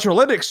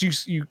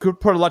electrolytics you could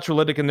put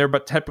electrolytic in there,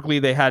 but typically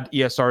they had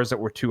ESRs that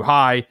were too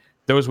high.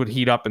 Those would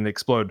heat up and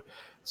explode.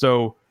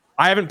 So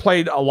I haven't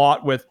played a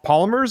lot with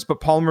polymers,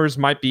 but polymers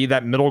might be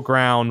that middle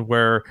ground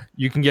where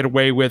you can get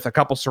away with a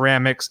couple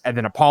ceramics and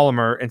then a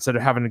polymer instead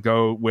of having to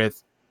go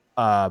with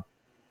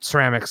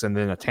ceramics and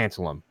then a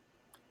tantalum.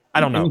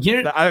 I don't know.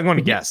 I'm going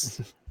to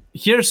guess.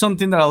 Here's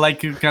something that I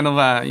like to kind of,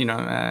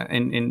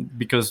 and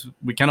because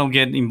we kind of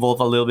get involved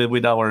a little bit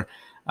with our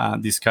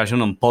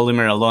discussion on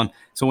polymer alone.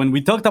 So when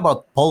we talked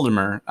about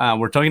polymer,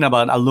 we're talking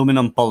about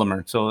aluminum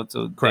polymer. So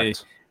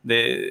correct.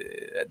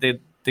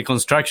 The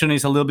construction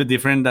is a little bit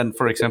different than,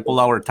 for example,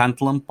 our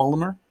tantalum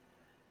polymer,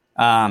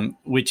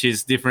 which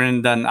is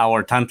different than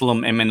our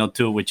tantalum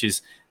MnO2, which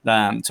is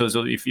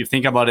so if you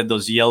think about it,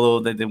 those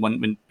yellow,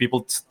 when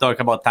people talk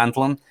about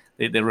tantalum,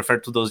 they refer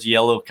to those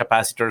yellow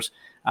capacitors,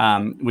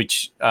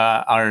 which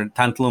are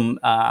tantalum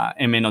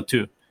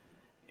MnO2.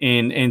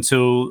 And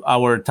so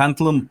our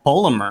tantalum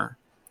polymer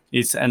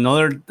is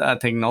another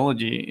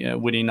technology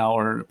within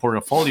our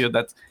portfolio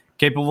that's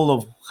capable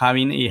of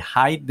having a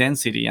high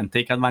density and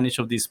take advantage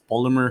of these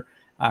polymer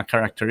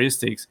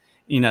characteristics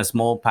in a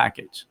small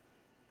package.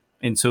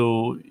 And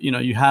so,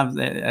 you have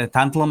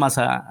tantalum as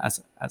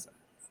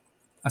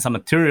a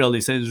material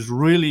is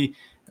really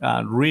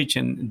rich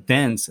and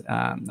dense.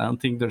 I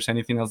don't think there's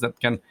anything else that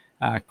can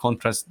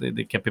contrast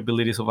the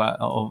capabilities of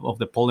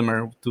the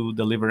polymer to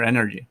deliver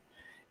energy.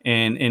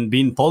 And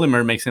being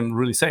polymer makes them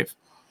really safe.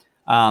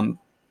 And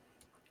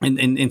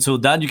so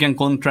that you can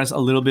contrast a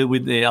little bit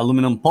with the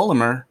aluminum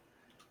polymer,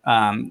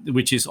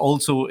 which is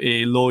also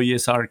a low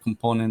ESR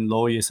component,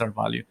 low ESR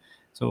value.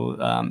 So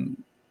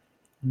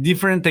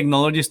different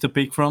technologies to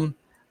pick from,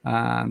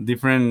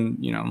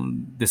 different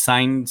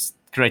design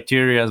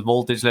criteria,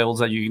 voltage levels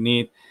that you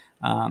need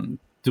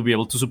to be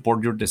able to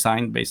support your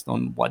design based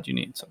on what you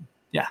need. So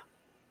yeah.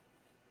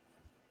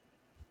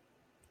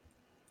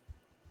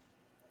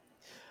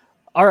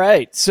 All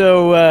right.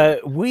 So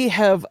we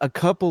have a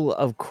couple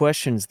of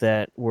questions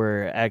that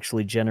were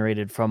actually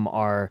generated from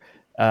our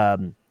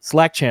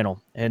Slack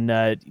channel, and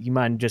you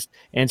mind just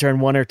answering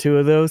one or two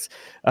of those?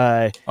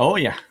 Oh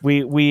yeah.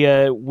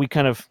 We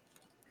kind of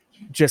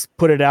just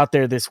put it out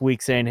there this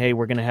week saying, hey,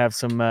 we're going to have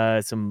some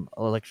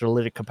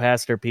electrolytic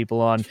capacitor people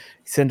on.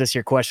 Send us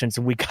your questions,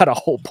 and we got a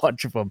whole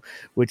bunch of them,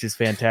 which is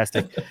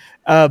fantastic.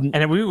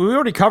 And we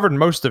already covered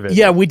most of it.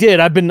 Yeah, we did.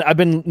 I've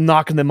been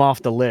knocking them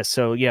off the list.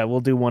 So yeah, we'll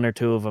do one or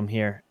two of them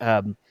here.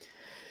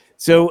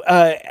 So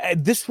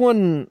this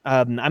one,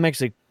 I'm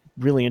actually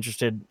really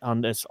interested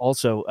on this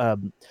also.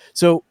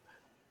 So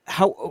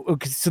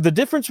the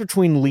difference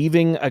between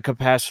leaving a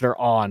capacitor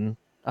on,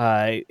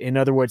 in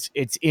other words,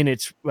 it's in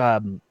its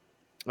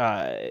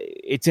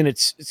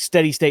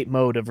steady state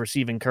mode of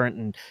receiving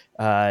current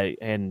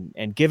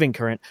and giving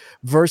current,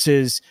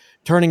 versus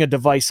turning a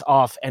device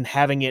off and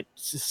having it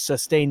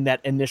sustain that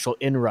initial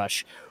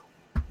inrush.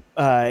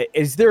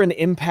 Is there an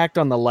impact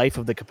on the life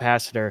of the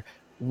capacitor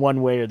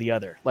one way or the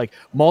other, like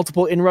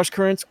multiple inrush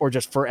currents or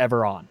just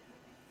forever on?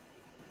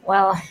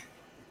 Well,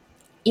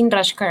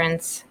 inrush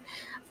currents,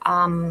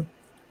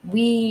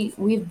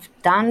 we've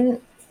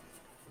done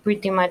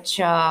pretty much,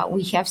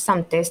 we have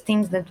some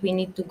testings that we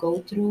need to go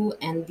through,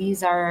 and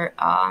these are,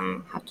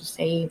 how to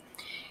say,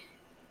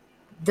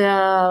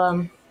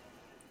 the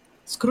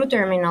screw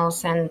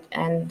terminals and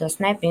the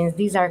snap-ins.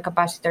 These are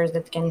capacitors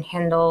that can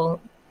handle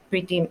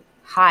pretty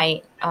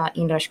high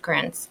inrush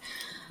currents.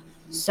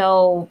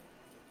 So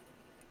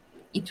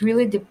it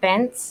really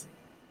depends.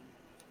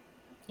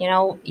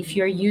 If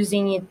you're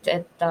using it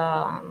at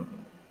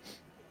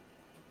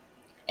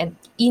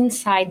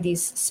inside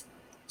these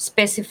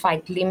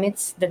specified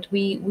limits that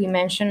we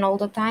mention all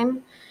the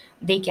time,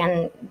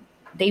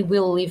 they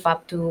will live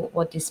up to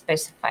what is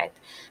specified.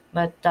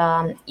 But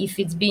if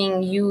it's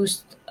being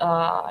used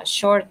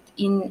short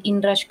in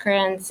inrush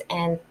currents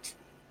and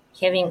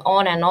having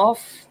on and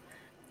off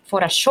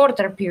for a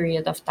shorter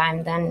period of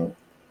time, then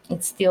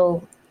it's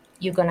still,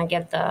 you're gonna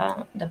get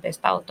the best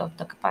out of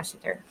the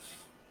capacitor.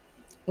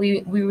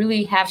 We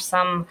really have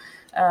some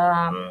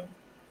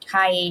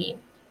high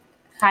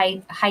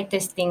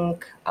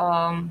testing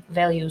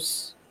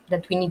values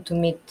that we need to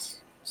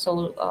meet.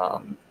 So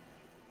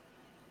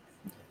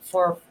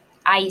for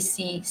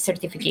IEC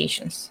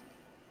certifications.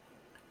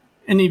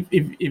 And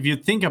if you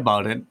think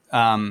about it,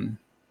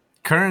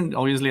 current,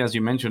 obviously, as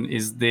you mentioned,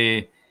 is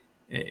the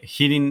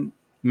heating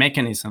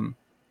mechanism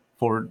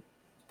for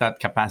that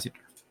capacitor,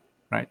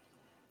 right?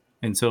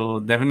 And so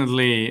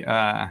definitely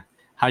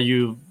how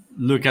you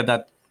look at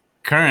that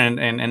current,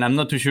 and I'm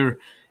not too sure,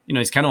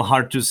 it's kind of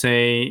hard to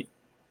say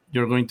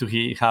you're going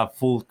to have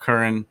full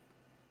current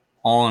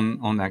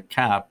on a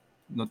cap.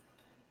 Not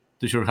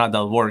too sure how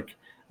that'll work,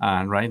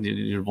 right?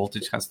 Your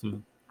voltage has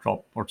to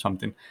drop or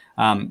something.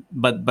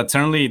 But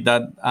certainly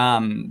that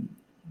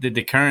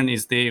the current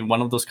is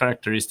one of those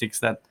characteristics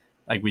that,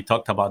 like we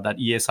talked about, that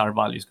ESR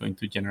value is going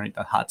to generate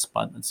a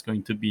hotspot. That's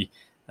going to be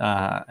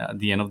at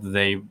the end of the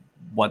day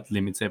what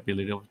limits the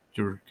ability of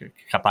your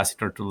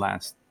capacitor to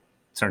last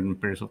certain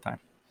periods of time.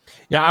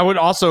 Yeah, I would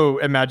also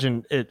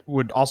imagine it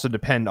would also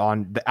depend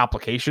on the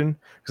application,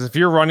 because if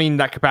you're running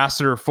that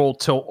capacitor full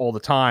tilt all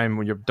the time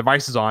when your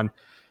device is on,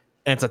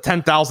 and it's a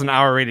 10,000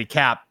 hour rated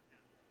cap,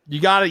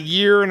 you got a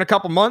year and a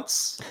couple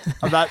months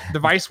of that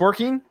device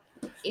working.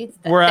 It's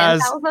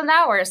 10,000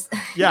 hours.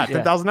 Yeah,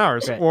 10,000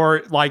 hours. Right.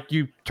 Or like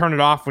you turn it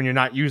off when you're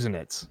not using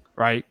it,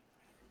 right?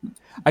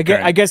 I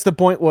guess the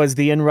point was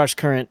the inrush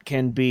current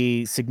can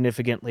be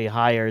significantly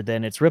higher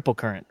than its ripple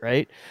current,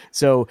 right?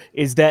 So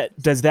does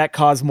that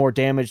cause more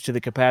damage to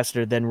the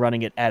capacitor than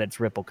running it at its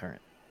ripple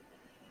current?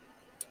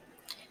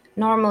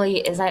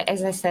 Normally, as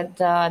I said,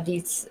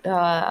 these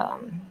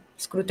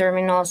screw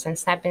terminals and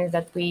snap-ins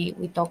that we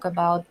talk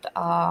about,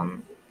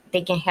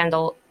 they can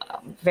handle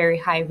very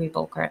high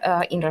ripple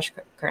inrush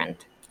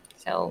current.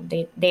 So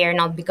they are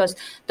not, because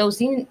those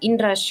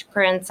inrush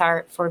currents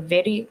are for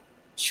very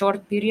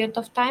short period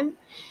of time,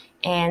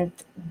 and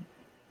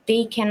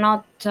they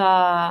cannot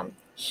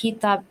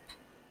heat up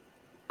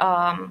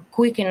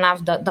quick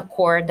enough the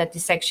core that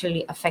is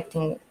actually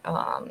affecting,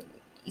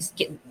 is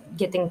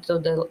getting to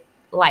the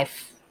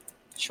life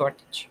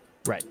shortage.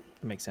 Right,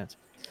 that makes sense.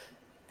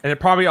 And it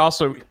probably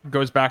also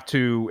goes back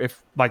to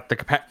if like the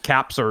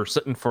caps are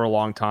sitting for a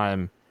long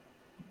time,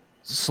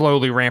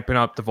 slowly ramping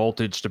up the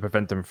voltage to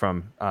prevent them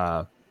from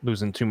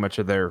losing too much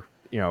of their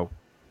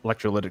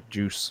electrolytic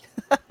juice.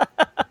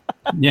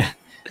 Yeah.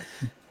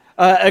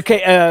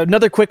 Okay,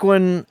 another quick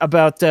one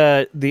about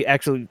the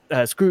actual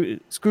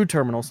screw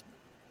terminals.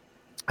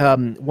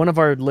 One of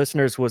our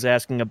listeners was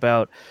asking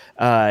about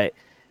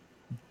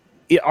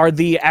are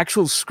the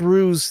actual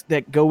screws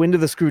that go into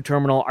the screw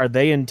terminal, are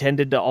they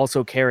intended to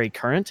also carry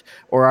current,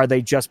 or are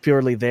they just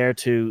purely there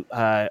to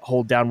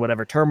hold down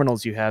whatever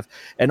terminals you have?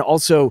 And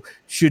also,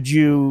 should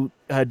you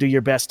do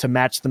your best to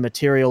match the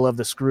material of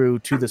the screw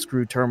to the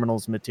screw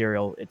terminal's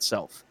material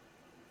itself?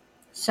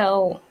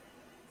 So,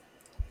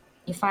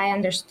 if I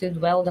understood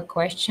well, the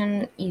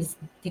question is,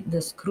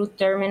 the screw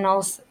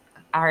terminals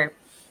are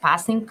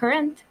passing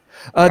current?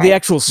 Right.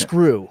 actual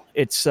screw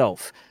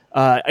itself.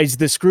 Is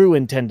the screw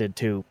intended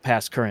to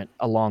pass current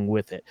along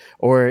with it,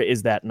 or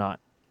is that not?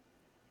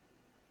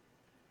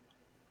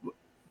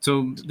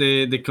 So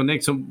the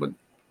connect. So, but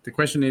the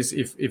question is,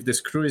 if the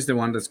screw is the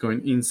one that's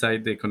going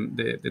inside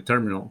the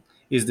terminal,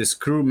 is the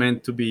screw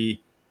meant to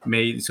be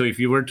made? So if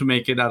you were to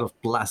make it out of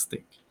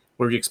plastic,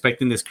 were you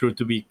expecting the screw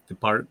to be the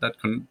part that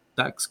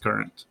conducts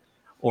current,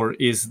 or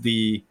is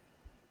the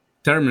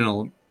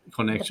terminal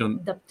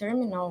connection? The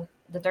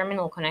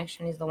terminal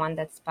connection is the one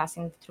that's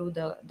passing through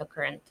the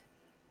current.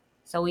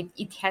 So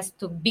it has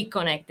to be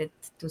connected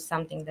to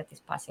something that is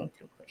passing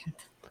through current.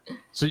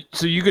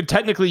 So you could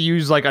technically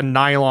use like a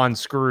nylon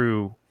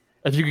screw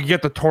if you could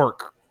get the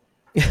torque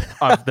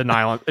of the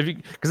nylon,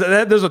 because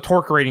there's a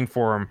torque rating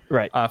for them,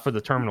 Right. For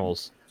the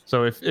terminals.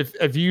 So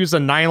if you use a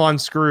nylon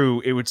screw,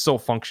 it would still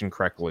function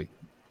correctly.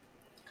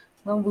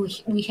 Well,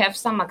 we have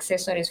some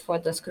accessories for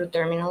the screw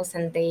terminals,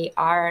 and they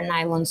are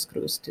nylon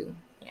screws too.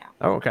 Yeah.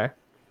 Oh, okay.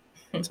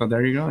 So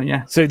there you go.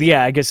 Yeah. So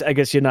yeah, I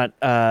guess you're not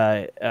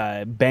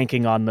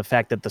banking on the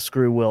fact that the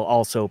screw will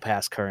also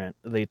pass current.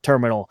 The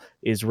terminal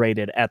is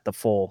rated at the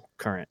full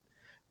current,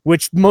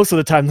 which most of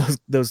the time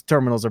those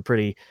terminals are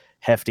pretty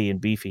hefty and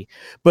beefy.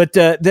 But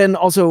then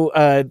also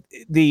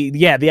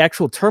the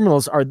actual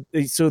terminals are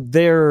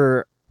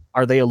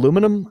they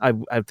aluminum?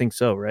 I think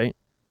so, right?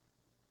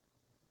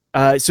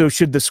 So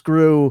should the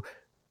screw,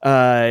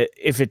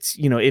 if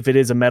it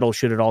is a metal,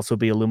 should it also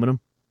be aluminum?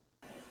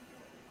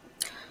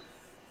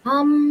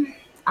 I'm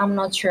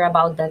not sure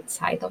about that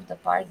side of the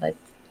part, but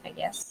I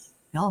guess.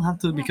 I'll have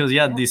to, because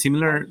the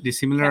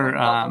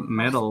similar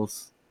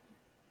metals,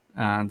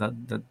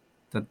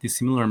 that the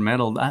similar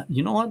metal,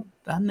 you know what,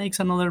 that makes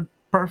another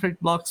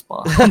perfect blog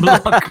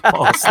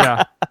post.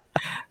 Yeah.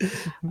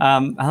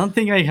 I don't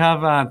think I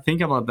have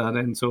think about that,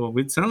 and so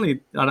we certainly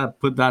ought to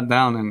put that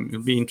down, and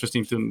it'll be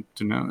interesting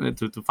to know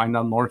to find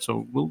out more.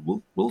 So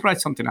we'll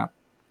write something up.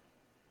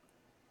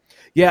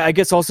 Yeah, I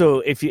guess also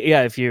if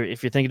you're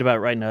thinking about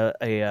writing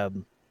a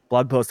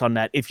blog post on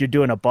that, if you're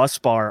doing a bus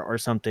bar or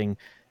something,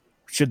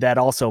 should that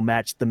also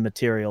match the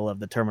material of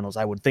the terminals?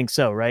 I would think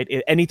so, right?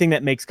 Anything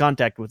that makes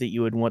contact with it,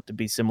 you would want to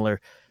be similar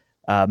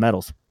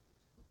metals.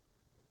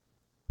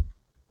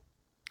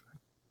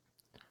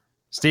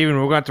 Steven,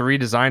 we're going to have to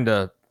redesign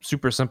the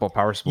super simple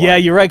power supply. Yeah,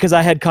 you're right, because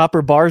I had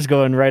copper bars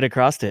going right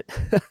across it.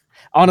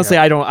 Honestly,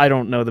 yeah. I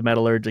don't know the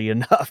metallurgy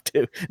enough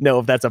to know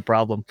if that's a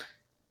problem.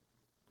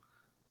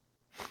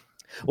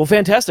 Well,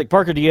 fantastic,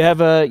 Parker. Do you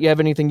have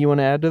anything you want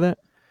to add to that?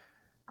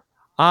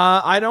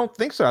 I don't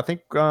think so. I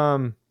think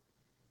I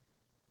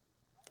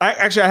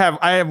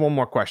have one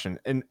more question,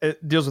 and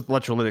it deals with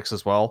electrolytics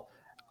as well.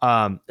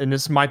 And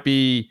this might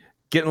be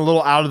getting a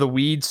little out of the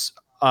weeds,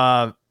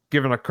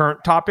 given our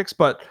current topics,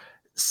 but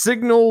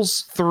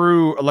signals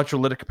through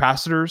electrolytic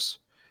capacitors,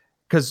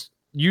 because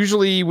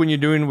usually when you're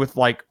doing with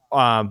like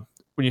when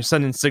you're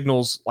sending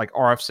signals like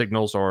RF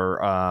signals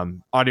or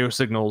audio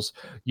signals,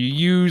 you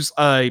use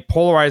a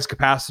polarized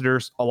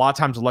capacitors, a lot of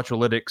times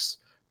electrolytics,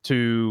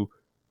 to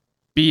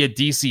be a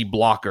DC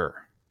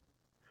blocker.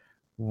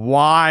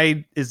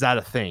 Why is that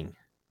a thing?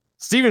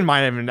 Steven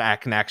might even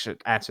can actually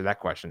answer that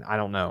question. I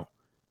don't know.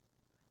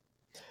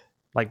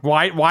 Like,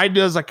 why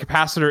does a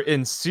capacitor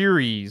in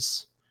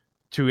series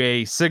to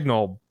a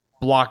signal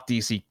block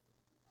DC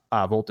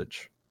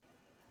voltage,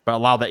 but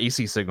allow the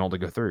AC signal to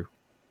go through?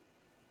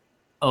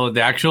 Oh,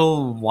 the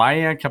actual why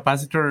a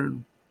capacitor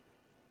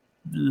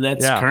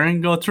lets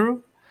current go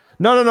through?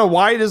 No.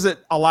 Why does it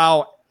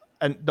allow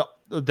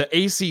the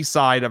AC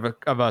side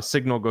of a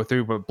signal go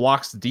through, but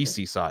blocks the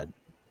DC side?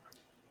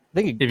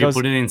 I think if you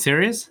put it in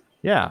series?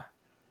 Yeah.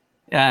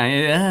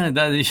 Yeah,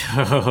 that is,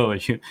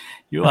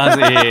 you ask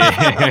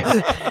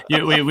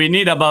we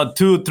need about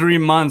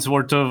 2-3 months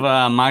worth of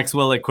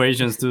Maxwell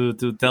equations to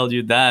tell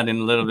you that in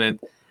a little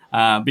bit,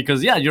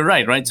 because you're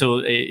right. So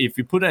if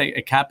you put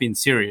a cap in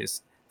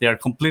series, they are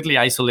completely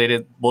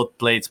isolated, both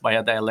plates, by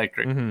a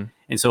dielectric,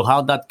 and so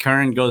how that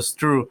current goes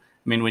through.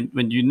 I mean,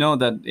 when you know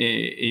that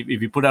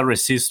if you put a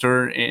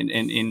resistor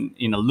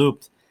in a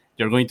loop,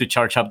 you're going to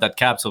charge up that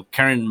cap, so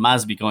current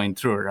must be going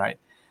through, right?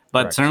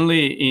 But correct.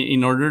 Certainly,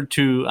 in order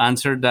to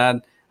answer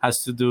that,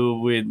 has to do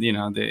with the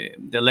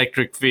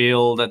electric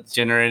field that's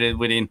generated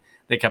within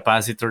the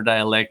capacitor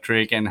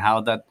dielectric, and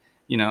how that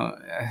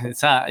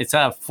it's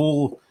a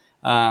full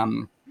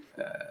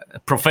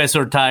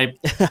professor type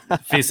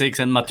physics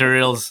and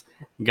materials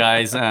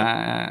guys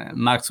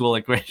Maxwell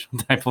equation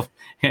type of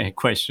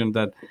question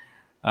that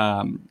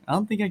I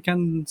don't think I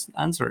can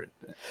answer it.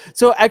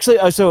 So actually,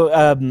 as sort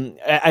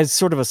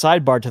of a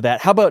sidebar to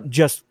that, how about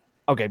just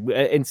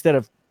instead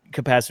of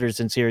capacitors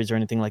in series or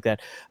anything like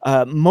that,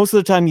 most of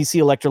the time you see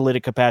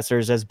electrolytic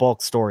capacitors as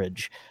bulk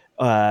storage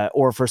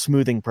or for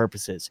smoothing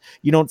purposes.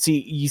 You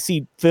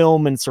see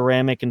film and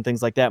ceramic and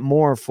things like that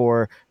more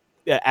for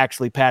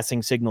actually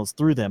passing signals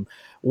through them.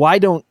 Why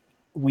don't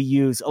we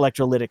use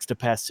electrolytics to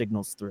pass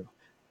signals through?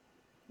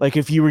 Like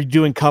if you were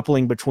doing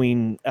coupling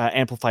between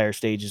amplifier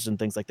stages and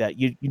things like that,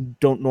 you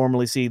don't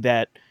normally see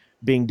that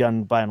being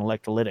done by an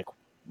electrolytic.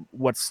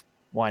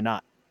 Why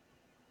not?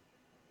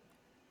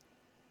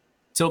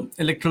 So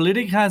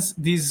electrolytic has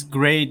this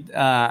great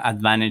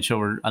advantage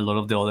over a lot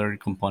of the other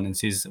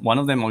components. Is one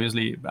of them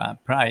obviously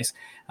price,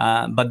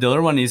 but the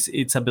other one is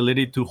its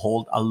ability to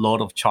hold a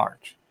lot of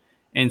charge.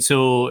 And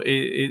so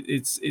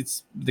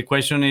it's the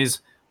question is,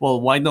 well,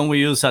 why don't we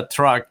use a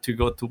truck to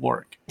go to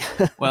work?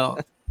 Well,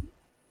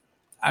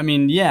 I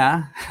mean,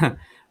 yeah,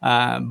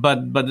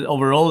 but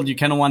overall, you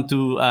kind of want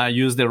to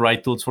use the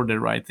right tools for the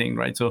right thing,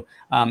 right? So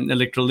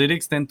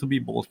electrolytics tend to be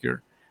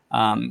bulkier,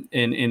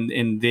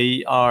 and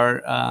they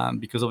are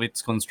because of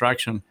its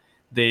construction,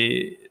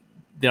 they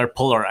are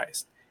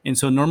polarized. And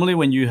so normally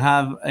when you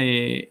have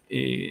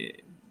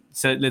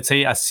so let's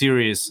say a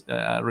series,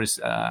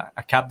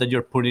 a cap that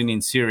you're putting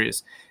in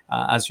series,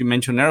 as you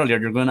mentioned earlier,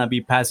 you're going to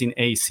be passing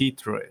AC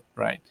through it,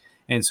 right?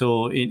 And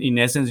so in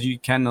essence, you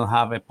cannot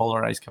have a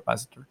polarized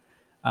capacitor.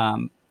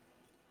 And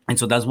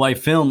so that's why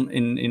film,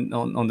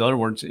 on the other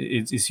words,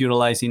 is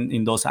utilized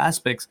in those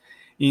aspects.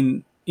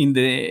 If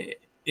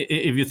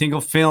you think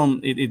of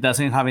film, it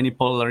doesn't have any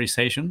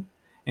polarization,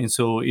 and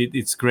so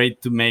it's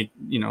great to make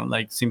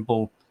like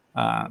simple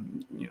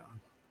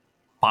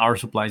power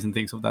supplies and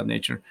things of that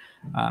nature.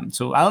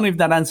 So I don't know if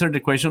that answered the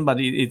question, but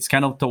it's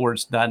kind of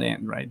towards that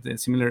end, right?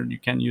 Similar, you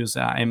can use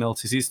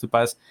MLCCs to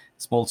pass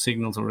small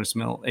signals or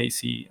small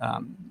AC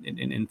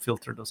and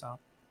filter those out.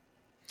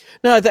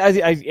 No,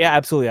 yeah,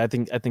 absolutely. I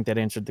think that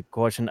answered the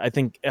question. I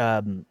think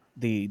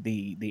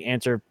the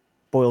answer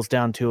boils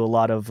down to a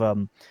lot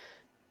of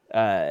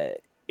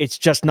it's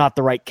just not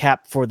the right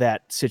cap for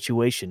that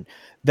situation.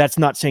 That's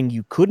not saying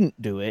you couldn't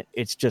do it.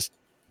 It's just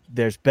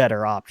there's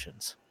better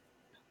options.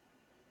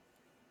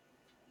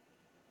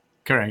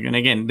 Correct. And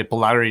again, the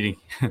polarity,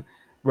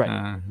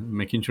 right?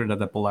 Making sure that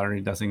the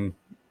polarity is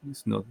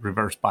not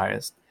reverse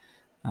biased.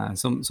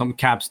 Some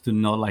caps do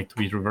not like to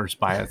be reverse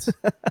biased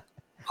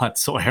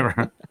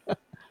whatsoever.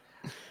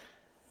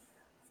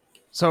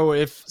 So,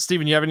 if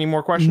Stephen, you have any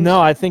more questions?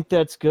 No, I think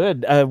that's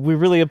good. We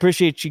really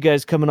appreciate you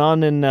guys coming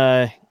on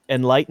and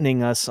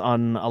enlightening us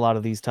on a lot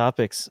of these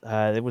topics.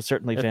 It was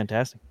certainly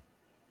fantastic.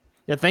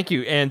 Yeah, thank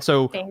you. And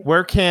so,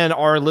 where can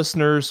our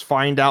listeners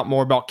find out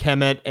more about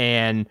KEMET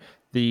and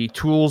the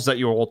tools that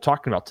you're all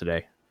talking about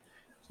today?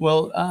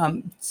 Well,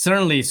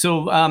 certainly.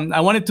 So I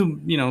wanted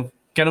to,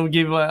 kind of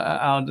give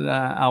out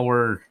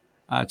our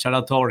shout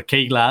out to our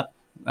Cake Lab.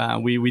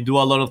 We do a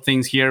lot of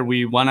things here.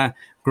 We want to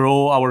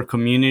grow our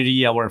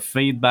community, our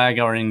feedback,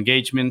 our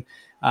engagement.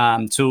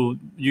 So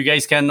you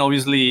guys can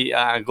obviously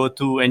go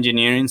to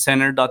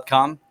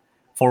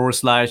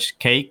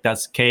engineeringcenter.com/cake.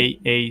 That's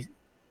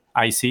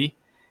KAIC.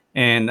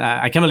 And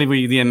I can't believe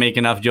we didn't make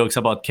enough jokes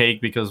about cake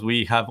because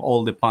we have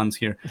all the puns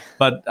here.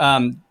 But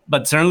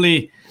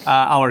certainly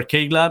our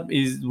Cake Lab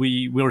is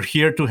we're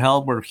here to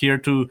help. We're here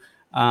to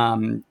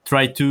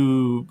try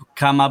to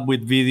come up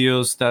with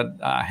videos that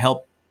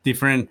help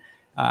different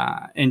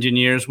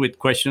engineers with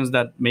questions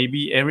that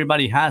maybe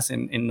everybody has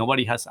and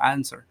nobody has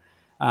answered.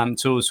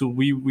 So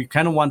we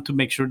kind of want to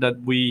make sure that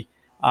we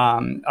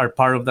are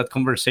part of that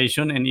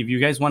conversation. And if you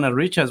guys want to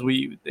reach us,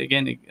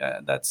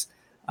 that's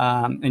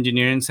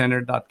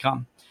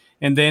engineeringcenter.com.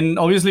 And then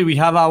obviously we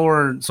have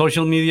our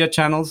social media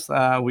channels.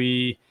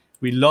 We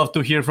love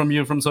to hear from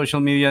you from social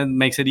media. It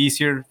makes it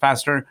easier,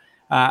 faster.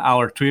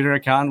 Our Twitter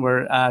account,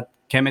 we're at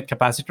KEMET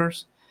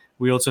Capacitors.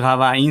 We also have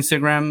an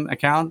Instagram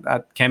account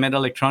at KEMET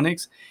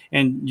Electronics.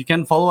 And you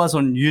can follow us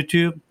on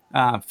YouTube,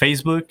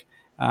 Facebook.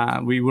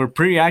 We're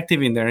pretty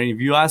active in there. If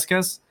you ask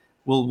us,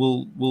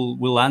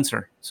 we'll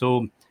answer.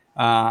 So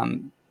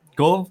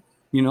go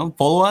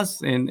follow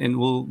us, and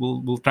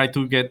we'll try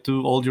to get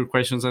to all your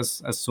questions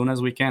as soon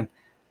as we can.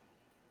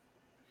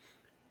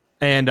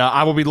 And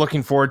I will be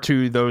looking forward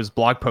to those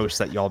blog posts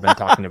that y'all been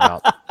talking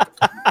about.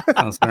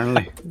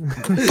 Certainly.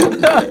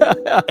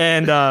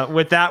 And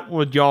with that,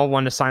 would y'all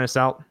want to sign us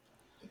out?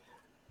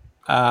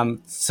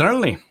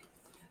 Certainly.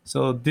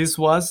 So this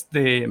was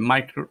the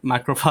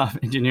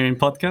Macrofab Engineering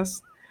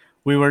Podcast.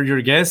 We were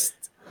your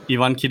guests,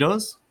 Ivan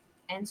Quiroz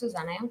and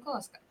Susana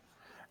Yankoska.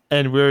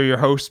 And we're your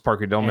hosts,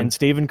 Parker Dillman. And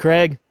Stephen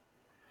Craig.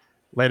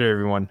 Later,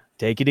 everyone.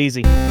 Take it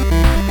easy.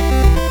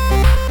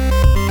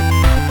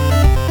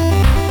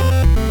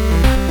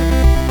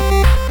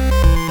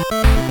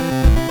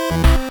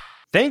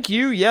 Thank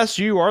you, yes,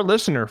 you, our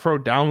listener, for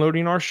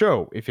downloading our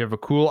show. If you have a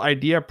cool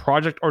idea,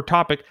 project, or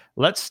topic,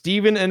 let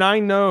Stephen and I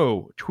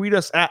know. Tweet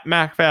us at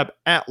MacFab,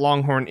 at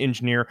Longhorn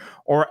Engineer,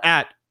 or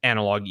at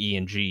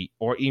AnalogENG,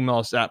 or email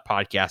us at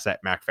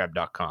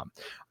podcast@macfab.com.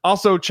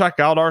 Also, check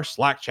out our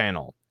Slack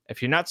channel.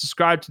 If you're not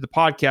subscribed to the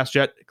podcast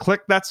yet,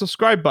 click that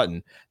subscribe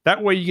button.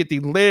 That way you get the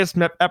latest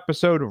MEP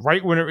episode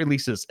right when it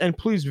releases. And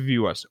please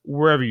review us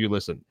wherever you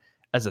listen,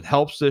 as it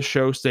helps this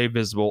show stay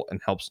visible and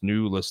helps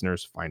new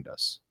listeners find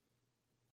us.